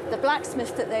 the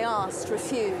blacksmith that they asked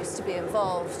refused to be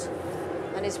involved,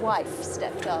 and his wife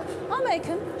stepped up. "I'll make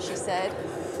 'em," she said.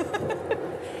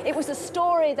 It was a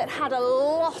story that had a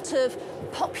lot of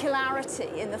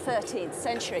popularity in the 13th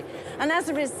century, and as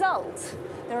a result,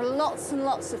 there are lots and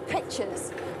lots of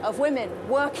pictures of women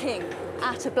working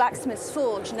at a blacksmith's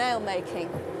forge, nail making.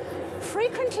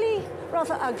 Frequently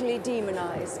rather ugly,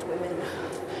 demonized women.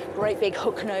 Great big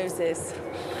hook noses,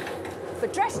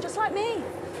 but dressed just like me.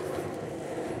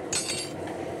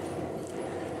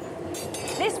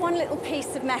 This one little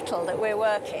piece of metal that we're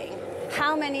working,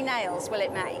 how many nails will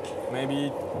it make?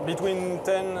 Maybe between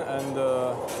 10 and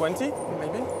 20,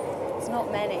 maybe? It's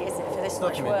not many, is it, for this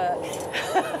much work?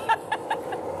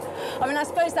 I mean, I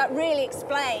suppose that really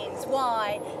explains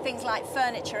why things like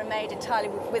furniture are made entirely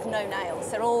with no nails.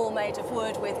 They're all made of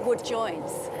wood with wood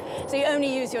joints. So you only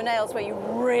use your nails where you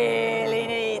really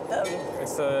need them.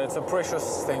 It's a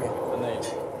precious thing, a nail.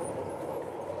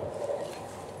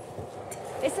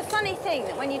 It's a funny thing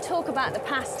that when you talk about the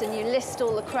past and you list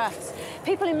all the crafts,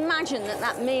 people imagine that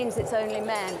that means it's only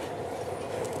men.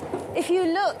 If you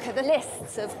look at the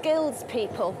lists of guilds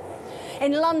people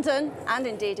in London and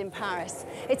indeed in Paris,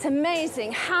 it's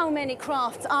amazing how many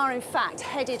crafts are in fact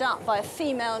headed up by a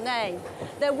female name.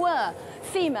 There were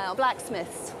female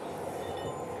blacksmiths.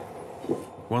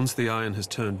 Once the iron has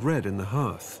turned red in the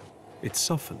hearth, it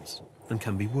softens and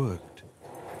can be worked.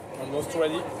 Almost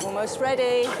ready. Almost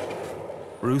ready.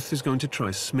 Ruth is going to try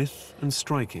smith and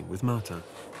striking with Martin.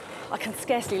 I can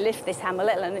scarcely lift this hammer,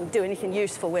 let alone do anything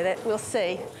useful with it. We'll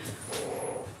see.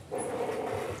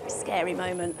 Scary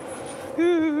moment.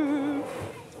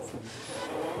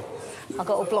 I've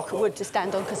got a block of wood to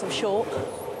stand on because I'm short.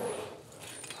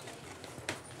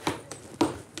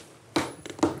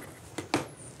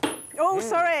 Oh,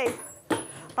 sorry.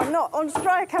 I'm not on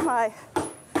strike, am I?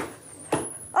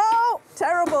 Oh,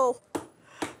 terrible.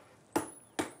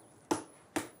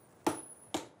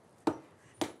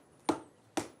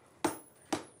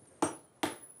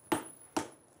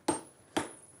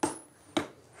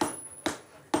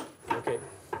 Okay.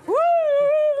 Woo!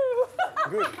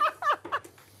 Good.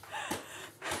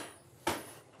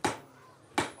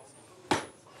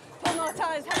 Poor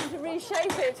Martin is having to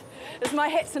reshape it as my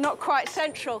hits are not quite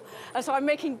central, and so I'm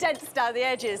making dents down the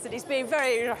edges, and he's being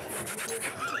very...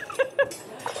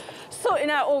 sorting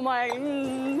out all my...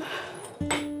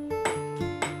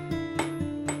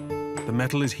 The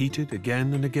metal is heated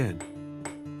again and again.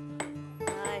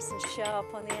 Nice and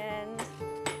sharp on the end.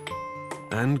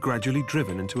 And gradually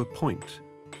driven into a point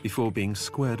before being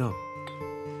squared up.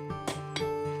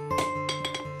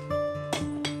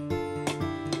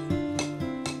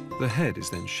 The head is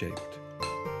then shaped.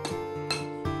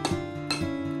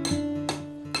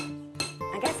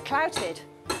 And gets clouted.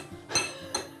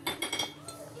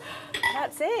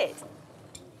 That's it.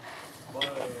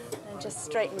 And just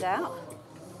straightened out.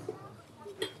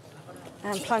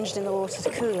 And plunged in the water to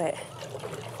cool it.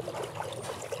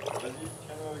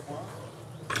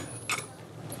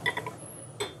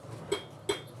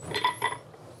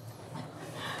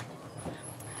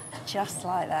 Just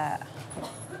like that.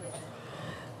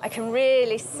 I can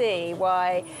really see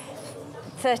why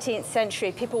 13th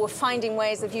century people were finding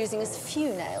ways of using as few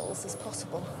nails as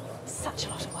possible. Such a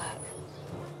lot of work.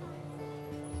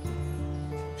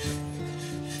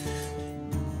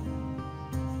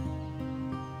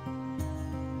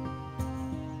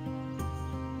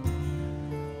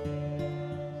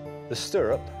 The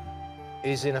stirrup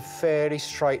is in a fairly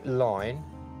straight line.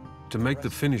 To make the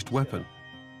finished weapon,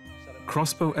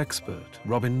 crossbow expert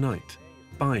Robin Knight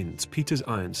binds Peter's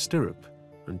iron stirrup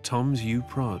and Tom's yew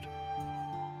prod.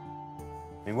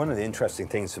 I mean, one of the interesting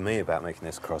things for me about making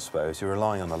this crossbow is you're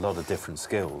relying on a lot of different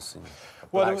skills.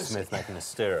 Well, blacksmith making a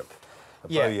stirrup,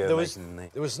 Yeah, bowyer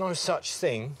there was no such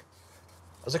thing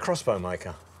as a crossbow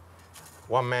maker.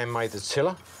 One man made the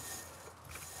tiller,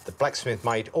 the blacksmith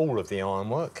made all of the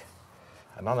ironwork,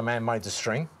 another man made the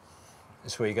string.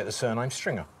 That's where you get the surname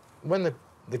Stringer. When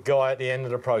the guy at the end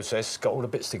of the process got all the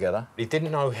bits together, he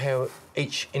didn't know how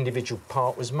each individual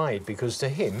part was made, because to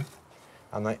him,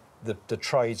 and the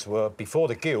trades were, before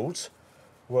the guilds,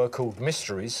 were called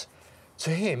mysteries, to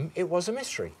him it was a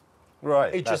mystery.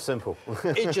 Right, that's simple.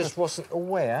 He just wasn't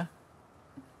aware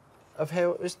of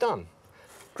how it was done.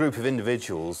 Group of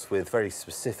individuals with very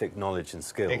specific knowledge and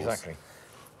skills. Exactly.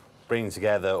 Bringing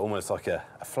together almost like a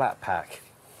flat pack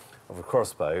of a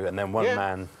crossbow, and then one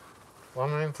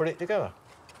man put it together.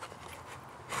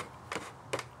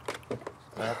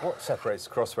 What separates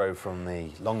the crossbow from the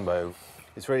longbow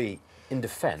is really, in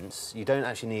defence, you don't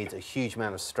actually need a huge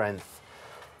amount of strength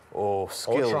or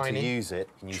skill to use it.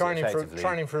 You can use it effectively.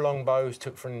 Training for longbows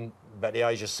took from about the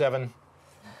age of 7.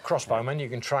 Crossbowman, you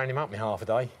can train him up in half a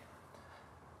day.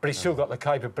 But he's still got the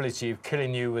capability of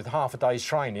killing you with half a day's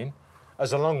training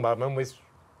as a longbowman with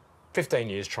 15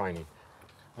 years training.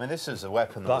 I mean, this is a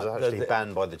weapon that was actually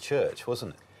banned by the church,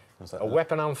 wasn't it? A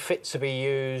weapon unfit to be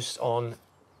used on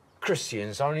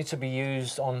Christians, only to be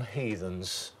used on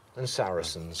heathens and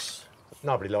Saracens.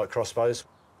 Nobody liked crossbows.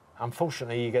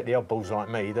 Unfortunately, you get the oddballs like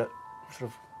me that sort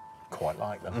of quite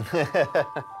like them.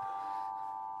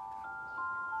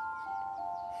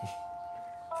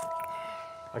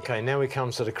 OK, now we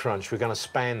come to the crunch. We're going to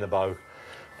span the bow.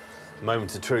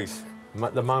 Moment of truth.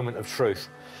 The moment of truth.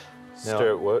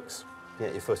 Stirrup works.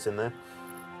 Get your foot in there.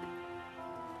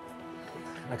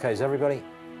 OK, is everybody?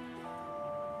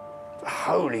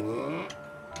 Holy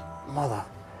mother.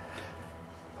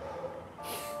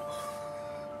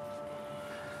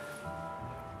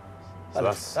 That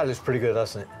looks pretty good,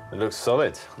 doesn't it? It looks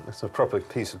solid. It's a proper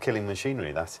piece of killing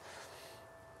machinery, that.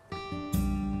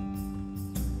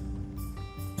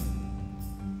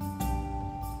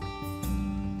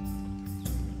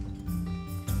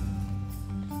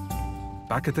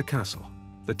 Back at the castle,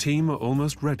 the team are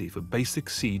almost ready for basic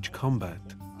siege combat.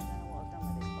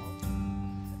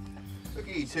 Look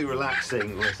at you two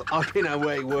relaxing. I've been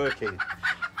away working.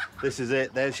 This is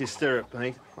it. There's your stirrup,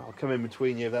 mate. I'll come in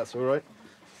between you if that's all right.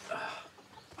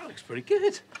 That looks pretty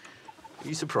good. Are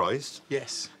you surprised?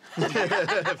 Yes.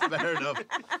 Fair enough.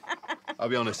 I'll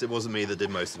be honest, it wasn't me that did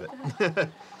most of it.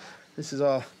 This is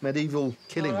our medieval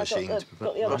killing machine.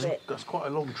 That's quite a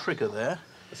long trigger there.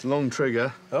 It's a long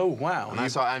trigger. Oh, wow. And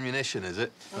that's our ammunition, is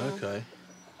it? OK.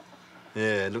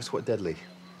 Yeah, it looks quite deadly.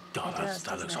 God,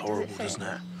 that looks horrible, doesn't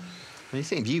it? When you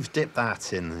think if you've dipped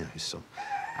that in some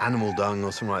animal dung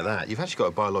or something like that, you've actually got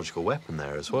a biological weapon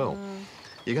there as well.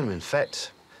 You're going to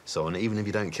infect someone, even if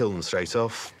you don't kill them straight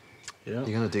off. Yeah.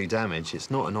 You're going to do damage. It's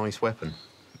not a nice weapon.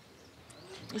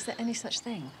 Is there any such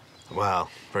thing? Well,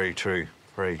 very true.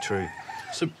 Very true.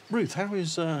 So, Ruth, how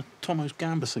is Tomo's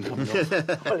gambeson coming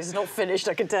on? Well, it's not finished,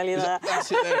 I can tell you that. That's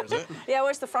it there, is it? Yeah,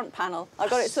 where's the front panel? I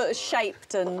got it sort of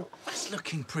shaped and... That's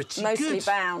looking pretty mostly good.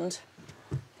 bound.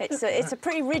 It's a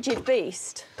pretty rigid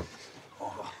beast.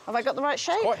 Have I got the right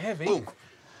shape? It's quite heavy. Ooh.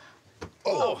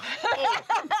 Oh!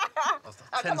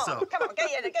 Tense up. Come on,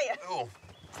 get you. Oh,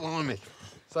 blimey.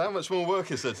 So how much more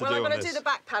work is there to do on this? Well, I'm going to do the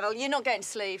back panel. You're not getting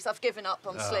sleeves. I've given up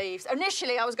on sleeves.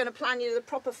 Initially, I was going to plan you the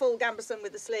proper full gambeson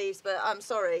with the sleeves, but I'm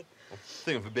sorry. I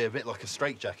think it would be a bit like a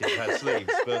straitjacket if it had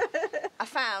sleeves, but... I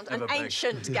found an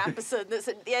ancient gambeson that's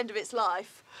at the end of its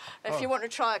life, if you want to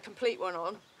try a complete one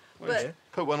on. But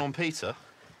put one on Peter.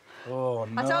 Oh,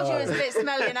 no. I told you it was a bit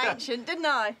smelly and ancient, didn't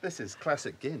I? This is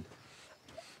classic gin.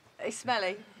 It's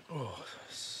smelly. Oh,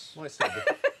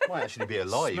 might actually be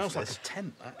alive. Smells like a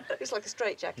tent, that. It's like a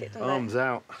straitjacket, doesn't Arms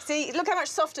out. See, look how much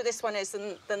softer this one is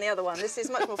than the other one. This is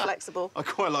much more flexible. I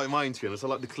quite like mine, to be honest. I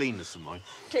like the cleanness of mine.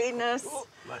 Cleanness. Oh,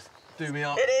 let's do me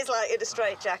up. It is like in a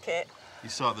straitjacket. You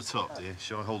start at the top, do you?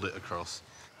 Shall I hold it across?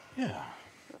 Yeah.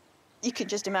 You could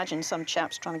just imagine some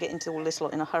chaps trying to get into all this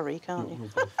lot in a hurry, can't you?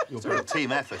 It's a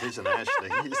team effort, isn't it, actually?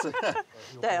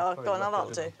 They are. Go on, that'll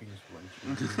do.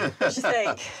 What do you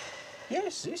think?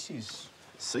 Yes, this is...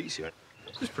 Suits you.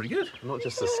 It's pretty good. Not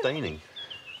just sustaining.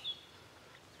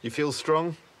 You feel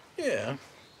strong? Yeah.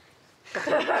 You've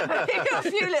got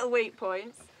a few little weak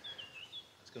points.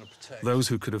 It's going to protect. Those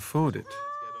who could afford it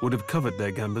would have covered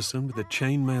their gambeson with a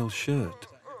chainmail shirt,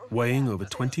 weighing over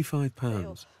 25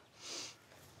 pounds.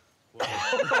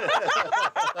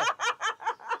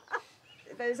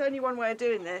 There's only one way of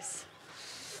doing this.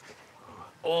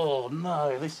 Oh,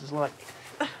 no, this is like...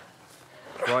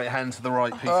 Right hand to the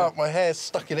right, Peter. Oh, my hair's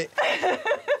stuck in it.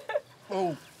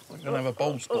 Oh, I'm going to have a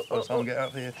bald spot by the time I get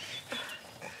out here.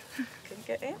 Can you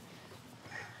get in?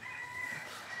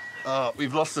 Oh,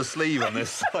 we've lost a sleeve on this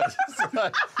side.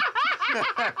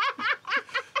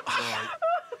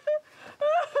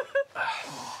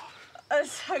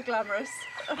 It's so glamorous.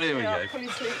 Here we go. Pull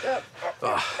your sleeve up.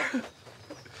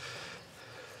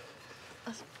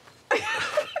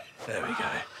 There we go.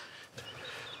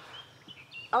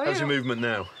 Oh, How's yeah. your movement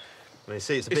now? You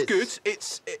see, it's good.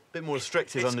 It's a bit more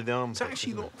restrictive under the arm. It's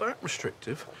actually not that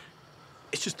restrictive.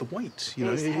 It's just the weight, you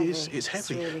know. It's heavy. It's heavy.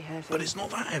 It's really heavy. But it's not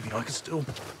that heavy. I can still.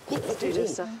 Do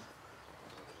this stuff.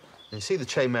 You see the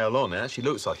chainmail on, it actually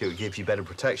looks like it would give you better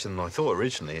protection than I thought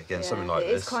originally against something like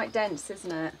this. It is quite dense,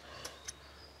 isn't it?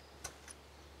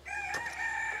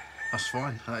 That's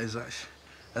fine.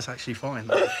 That's actually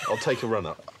fine. I'll take a run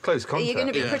up. Close contact. You're going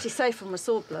to be pretty safe from a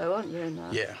sword blow, aren't you? In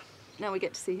that? Yeah. Now we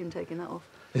get to see him taking that off.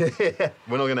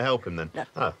 We're not going to help him then? No.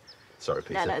 Oh, sorry,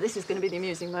 Peter. No, this is going to be the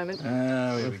amusing moment.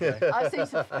 Here we go. I've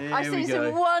seen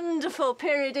some wonderful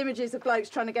period images of blokes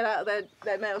trying to get out of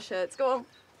their male shirts. Go on.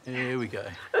 Here we go.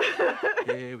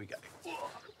 Here we go.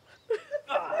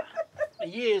 The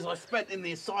years I spent in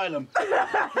the asylum.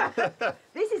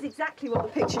 This is exactly what the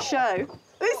pictures show.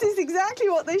 This is exactly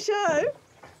what they show.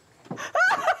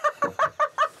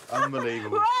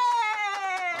 Unbelievable.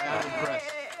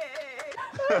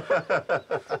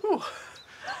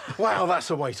 Wow, that's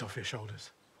a weight off your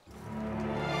shoulders.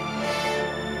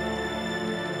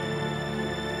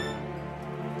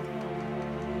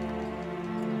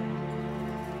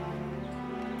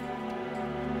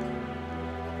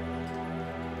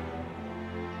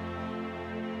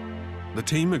 The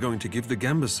team are going to give the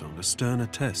Gambeson a sterner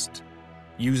test,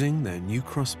 using their new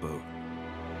crossbow.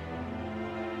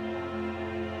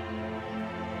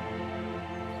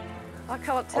 I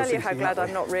can't tell you how glad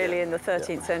I'm not really in the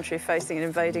 13th century facing an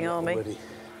invading army.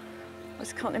 I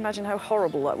just can't imagine how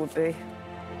horrible that would be.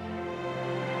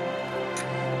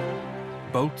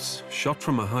 Bolts shot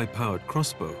from a high-powered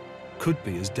crossbow could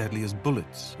be as deadly as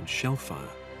bullets and shell fire.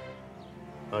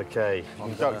 OK, you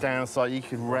can duck down so you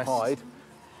can rest. Hide.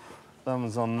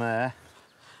 Thumbs on there.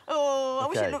 Oh, I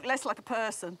wish it looked less like a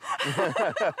person.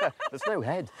 There's no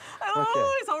head.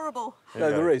 Oh, it's horrible. No,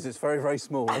 there is. It's very, very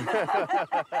small.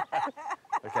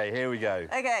 OK, here we go.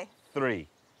 OK. 3,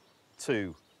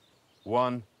 2,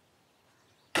 1.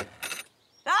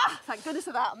 Ah, thank goodness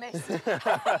for that, I missed.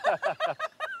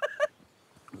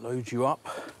 Load you up,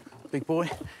 big boy.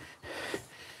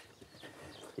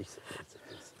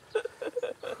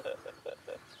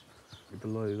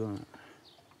 Below that.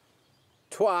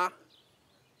 3,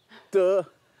 2,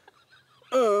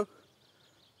 1.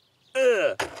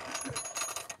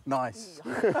 Nice.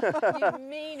 You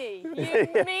meanie. You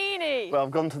meanie. Well,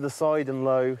 I've gone to the side and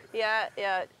low. Yeah,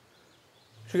 yeah.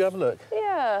 Should we have a look?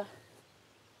 Yeah.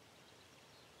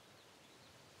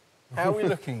 How are we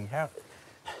looking? Oh,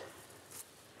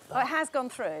 it has gone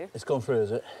through. It's gone through,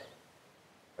 is it?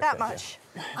 That much.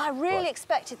 I really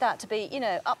expected that to be, you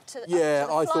know, up to. Yeah, up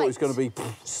to the I thought it was flight. going to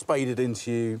be spaded into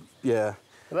you. Yeah.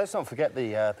 But let's not forget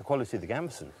the quality of the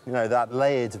Gambeson. You know, that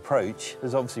layered approach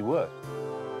has obviously worked.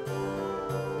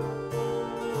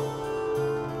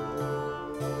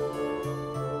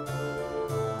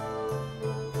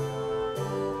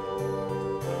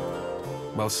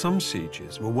 While some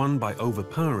sieges were won by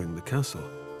overpowering the castle,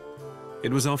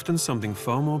 it was often something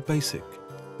far more basic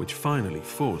which finally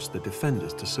forced the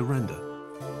defenders to surrender.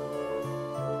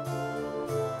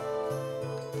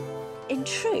 In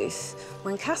truth,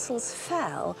 when castles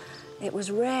fell, it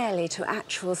was rarely to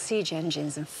actual siege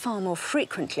engines and far more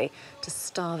frequently to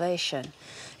starvation.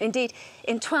 Indeed,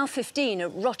 in 1215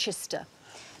 at Rochester,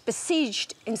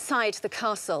 besieged inside the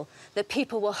castle, the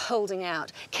people were holding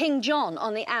out. King John,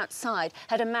 on the outside,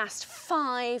 had amassed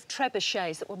 5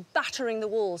 trebuchets that were battering the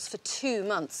walls for 2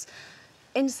 months.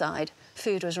 Inside,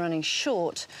 food was running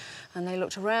short, and they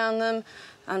looked around them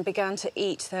and began to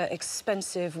eat their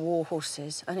expensive war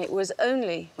horses. And it was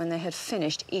only when they had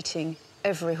finished eating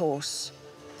every horse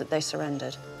that they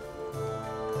surrendered.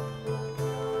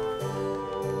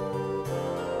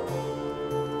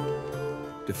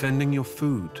 Defending your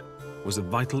food was a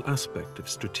vital aspect of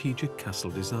strategic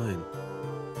castle design.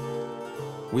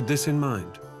 With this in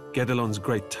mind, Guédelon's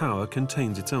Great Tower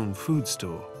contains its own food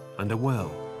store and a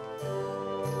well.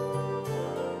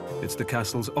 It's the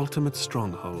castle's ultimate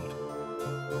stronghold.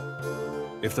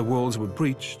 If the walls were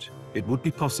breached, it would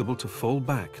be possible to fall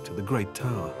back to the Great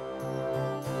Tower.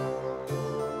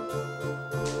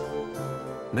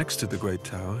 Next to the Great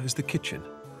Tower is the kitchen,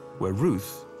 where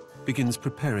Ruth begins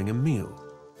preparing a meal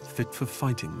fit for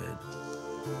fighting men.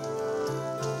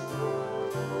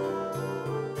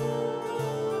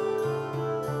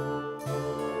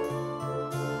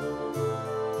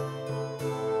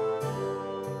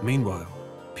 Meanwhile,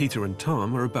 Peter and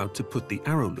Tom are about to put the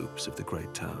arrow loops of the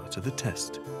Great Tower to the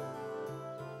test.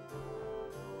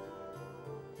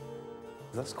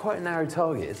 That's quite a narrow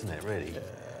target, isn't it, really?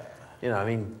 You know, I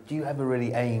mean, do you ever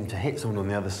really aim to hit someone on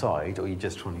the other side, or are you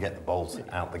just trying to get the bolts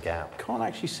out the gap? Can't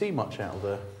actually see much out of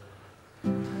there.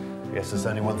 I guess there's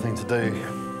only one thing to do.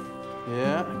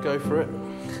 Yeah, go for it.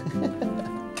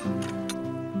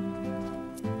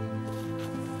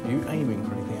 Are you aiming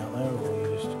for anything out there, or are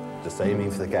you just... Just aiming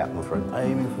for the gap, my friend.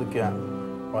 Aiming for the gap.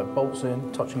 Right, bolts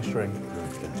in, touching string.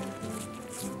 Okay.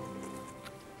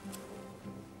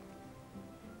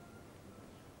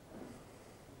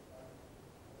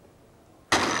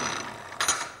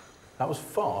 That was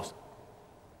fast.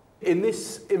 In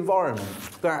this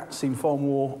environment, that seemed far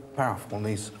more powerful and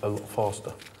these a lot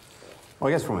faster. Well,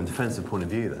 I guess from a defensive point of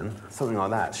view, then, something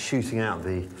like that, shooting out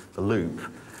the loop,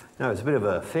 you know, it's a bit of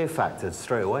a fear factor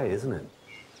straight away, isn't it?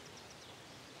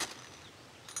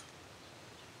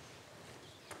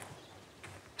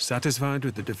 Satisfied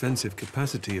with the defensive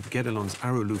capacity of Guédelon's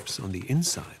arrow loops on the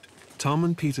inside, Tom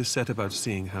and Peter set about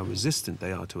seeing how resistant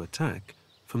they are to attack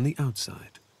from the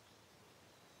outside.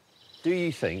 Do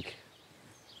you think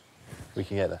we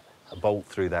can get a bolt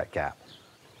through that gap?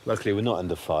 Luckily, we're not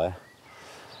under fire.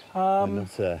 We're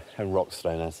not a rock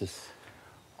thrown at us.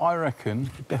 I reckon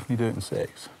we'll definitely do it in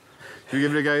 6. Should we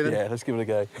give it a go, then? Yeah, let's give it a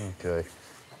go. OK. So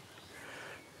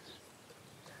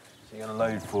you're going to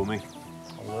load for me?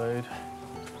 I'll load.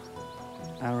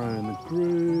 Arrow in the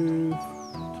groove.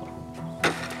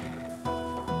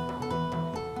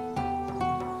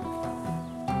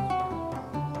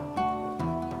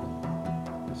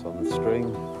 On the string,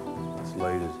 it's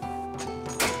loaded.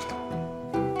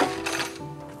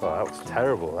 Oh, that was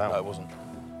terrible. No, it wasn't.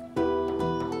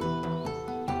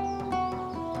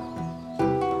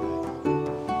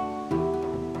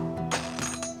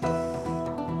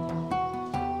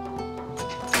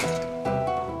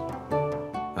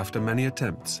 After many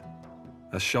attempts,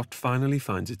 a shot finally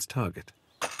finds its target.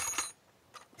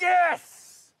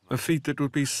 Yes! A feat that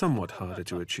would be somewhat harder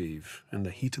to achieve in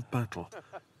the heat of battle.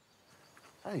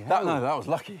 That was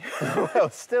lucky. Well,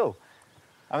 still.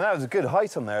 I mean, that was a good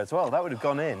height on there as well. That would have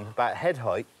gone in about head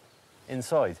height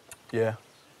inside. Yeah.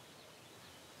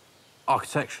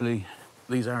 Architecturally,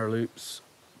 these arrow loops,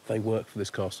 they work for this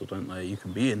castle, don't they? You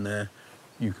can be in there,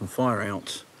 you can fire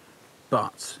out,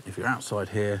 but if you're outside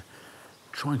here,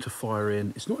 trying to fire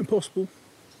in, it's not impossible,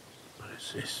 but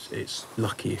it's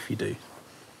lucky if you do.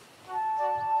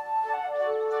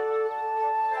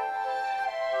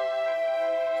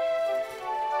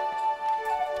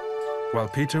 While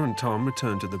Peter and Tom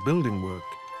return to the building work,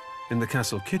 in the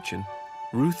castle kitchen,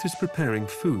 Ruth is preparing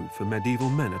food for medieval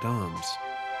men-at-arms.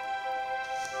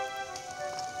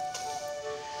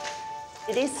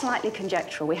 It is slightly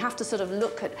conjectural. We have to sort of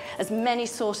look at as many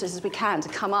sources as we can to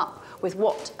come up with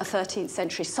what a 13th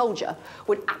century soldier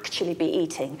would actually be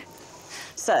eating.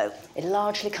 So it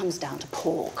largely comes down to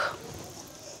pork.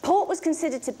 Pork was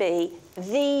considered to be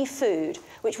the food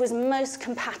which was most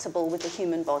compatible with the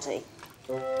human body.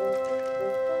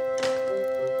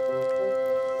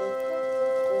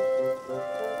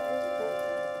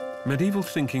 Medieval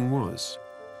thinking was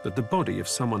that the body of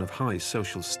someone of high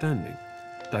social standing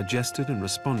digested and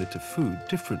responded to food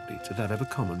differently to that of a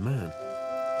common man.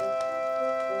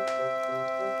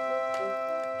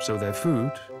 So their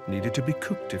food needed to be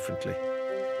cooked differently.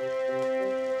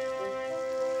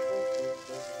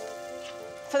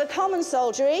 For the common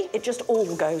soldiery, it just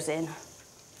all goes in.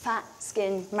 Fat,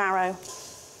 skin, marrow,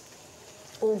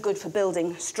 all good for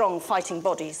building strong fighting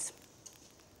bodies.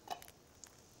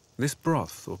 This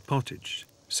broth or pottage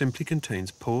simply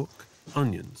contains pork,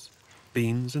 onions,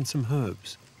 beans and some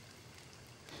herbs.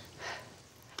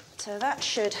 So that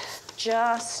should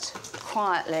just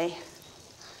quietly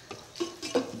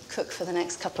cook for the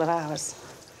next couple of hours.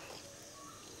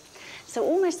 So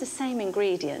almost the same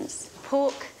ingredients.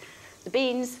 Pork, the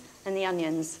beans and the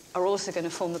onions are also going to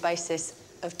form the basis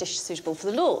of dish suitable for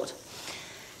the Lord.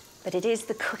 But it is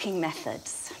the cooking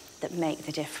methods that make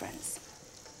the difference.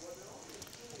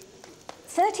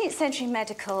 13th century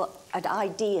medical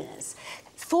ideas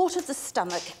thought of the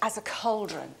stomach as a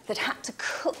cauldron that had to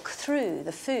cook through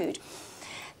the food.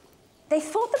 They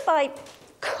thought that by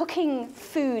cooking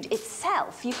food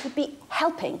itself, you could be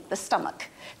helping the stomach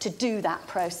to do that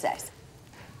process.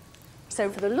 So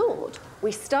for the Lord,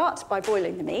 we start by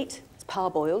boiling the meat. It's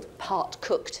parboiled, part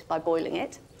cooked by boiling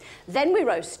it. Then we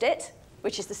roast it,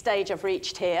 which is the stage I've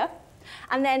reached here.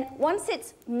 And then once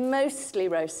it's mostly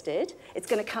roasted, it's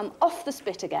going to come off the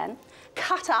spit again,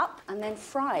 cut up, and then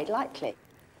fried lightly.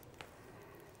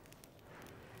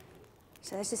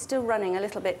 So this is still running a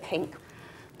little bit pink,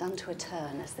 done to a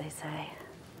turn, as they say.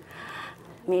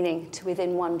 meaning to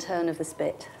within 1 turn of the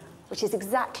spit, which is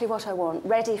exactly what I want,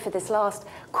 ready for this last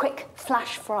quick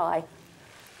flash fry.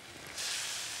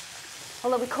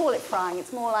 Although we call it frying,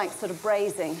 it's more like sort of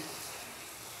braising.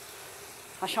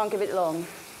 I shan't give it long.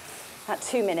 About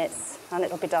 2 minutes, and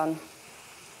it'll be done.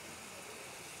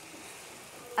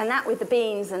 And that with the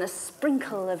beans and a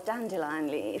sprinkle of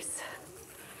dandelion leaves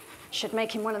should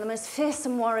make him one of the most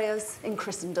fearsome warriors in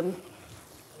Christendom.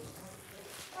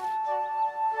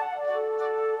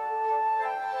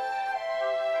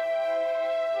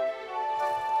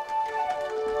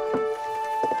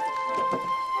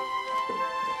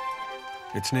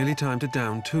 It's nearly time to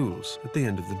down tools at the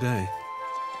end of the day.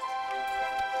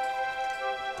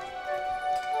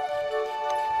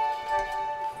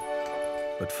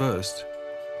 But first,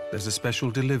 there's a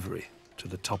special delivery to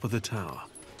the top of the tower.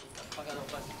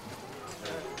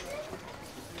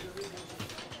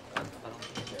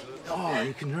 Oh,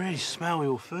 you can really smell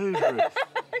your food, Ruth.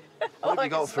 What have you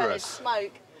got for us?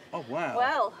 Smoke. Oh, wow.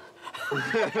 Well.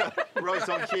 Right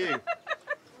on cue.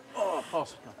 Oh,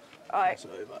 pass. All right.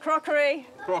 Crockery.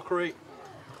 Crockery.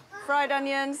 Fried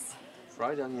onions.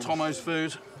 Fried onions. Tomo's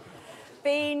food.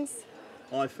 Beans.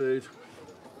 My food.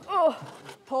 Oh,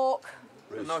 pork.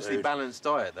 A nicely balanced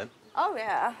diet, then. Oh,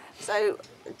 yeah. So,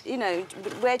 you know,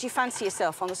 where do you fancy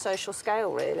yourself on the social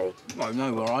scale, really? I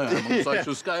know where I am on the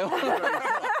social scale.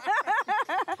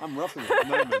 I'm roughing it at the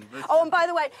moment. Oh, and by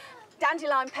the way,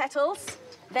 dandelion petals,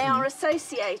 they are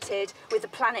associated with the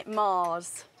planet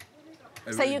Mars.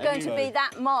 So you're going to be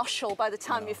that martial by the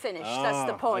time you're finished. That's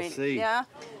the point. I see. Yeah?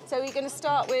 So we're going to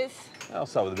start with... I'll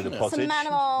start with a bit of pottage. Some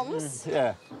man-at-arms.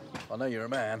 Yeah. I know you're a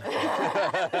man.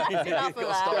 That's enough of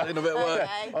that. Starting a bit of work.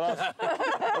 Okay.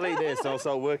 I'll eat this and I'll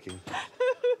start working.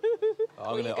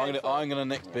 I'm gonna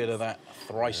next bit of that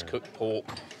thrice cooked pork.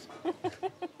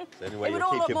 It would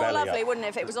all look more lovely, wouldn't it,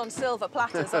 if it was on silver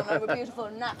platters and there were beautiful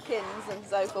napkins and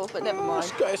so forth, but never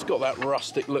mind. It's got that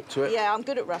rustic look to it. Yeah, I'm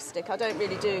good at rustic. I don't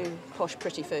really do posh,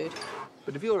 pretty food.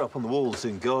 But if you're up on the walls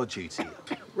doing guard duty,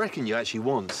 I reckon you actually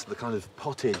want the kind of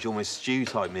pottage, almost stew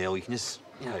type meal. You can just,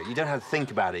 you know, you don't have to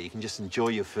think about it. You can just enjoy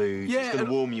your food. Yeah, it's going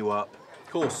to warm you up.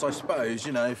 Of course, I suppose,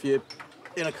 you know, if you're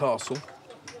in a castle,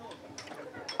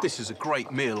 this is a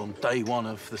great meal on day 1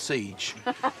 of the siege.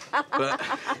 But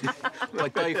by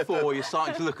day 4, you're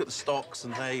starting to look at the stocks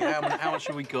and say, how much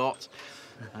have we got?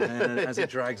 And as it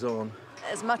drags on.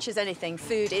 As much as anything,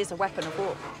 food is a weapon of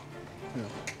war. Yeah.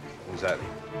 Exactly.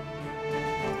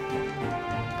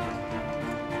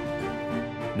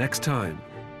 Next time,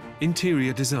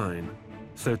 interior design,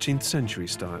 13th century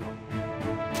style,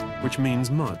 which means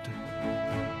mud,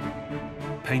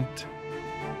 paint,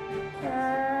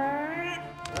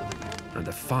 and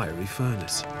a fiery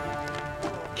furnace.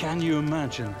 Can you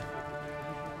imagine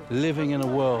living in a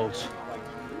world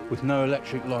with no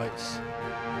electric lights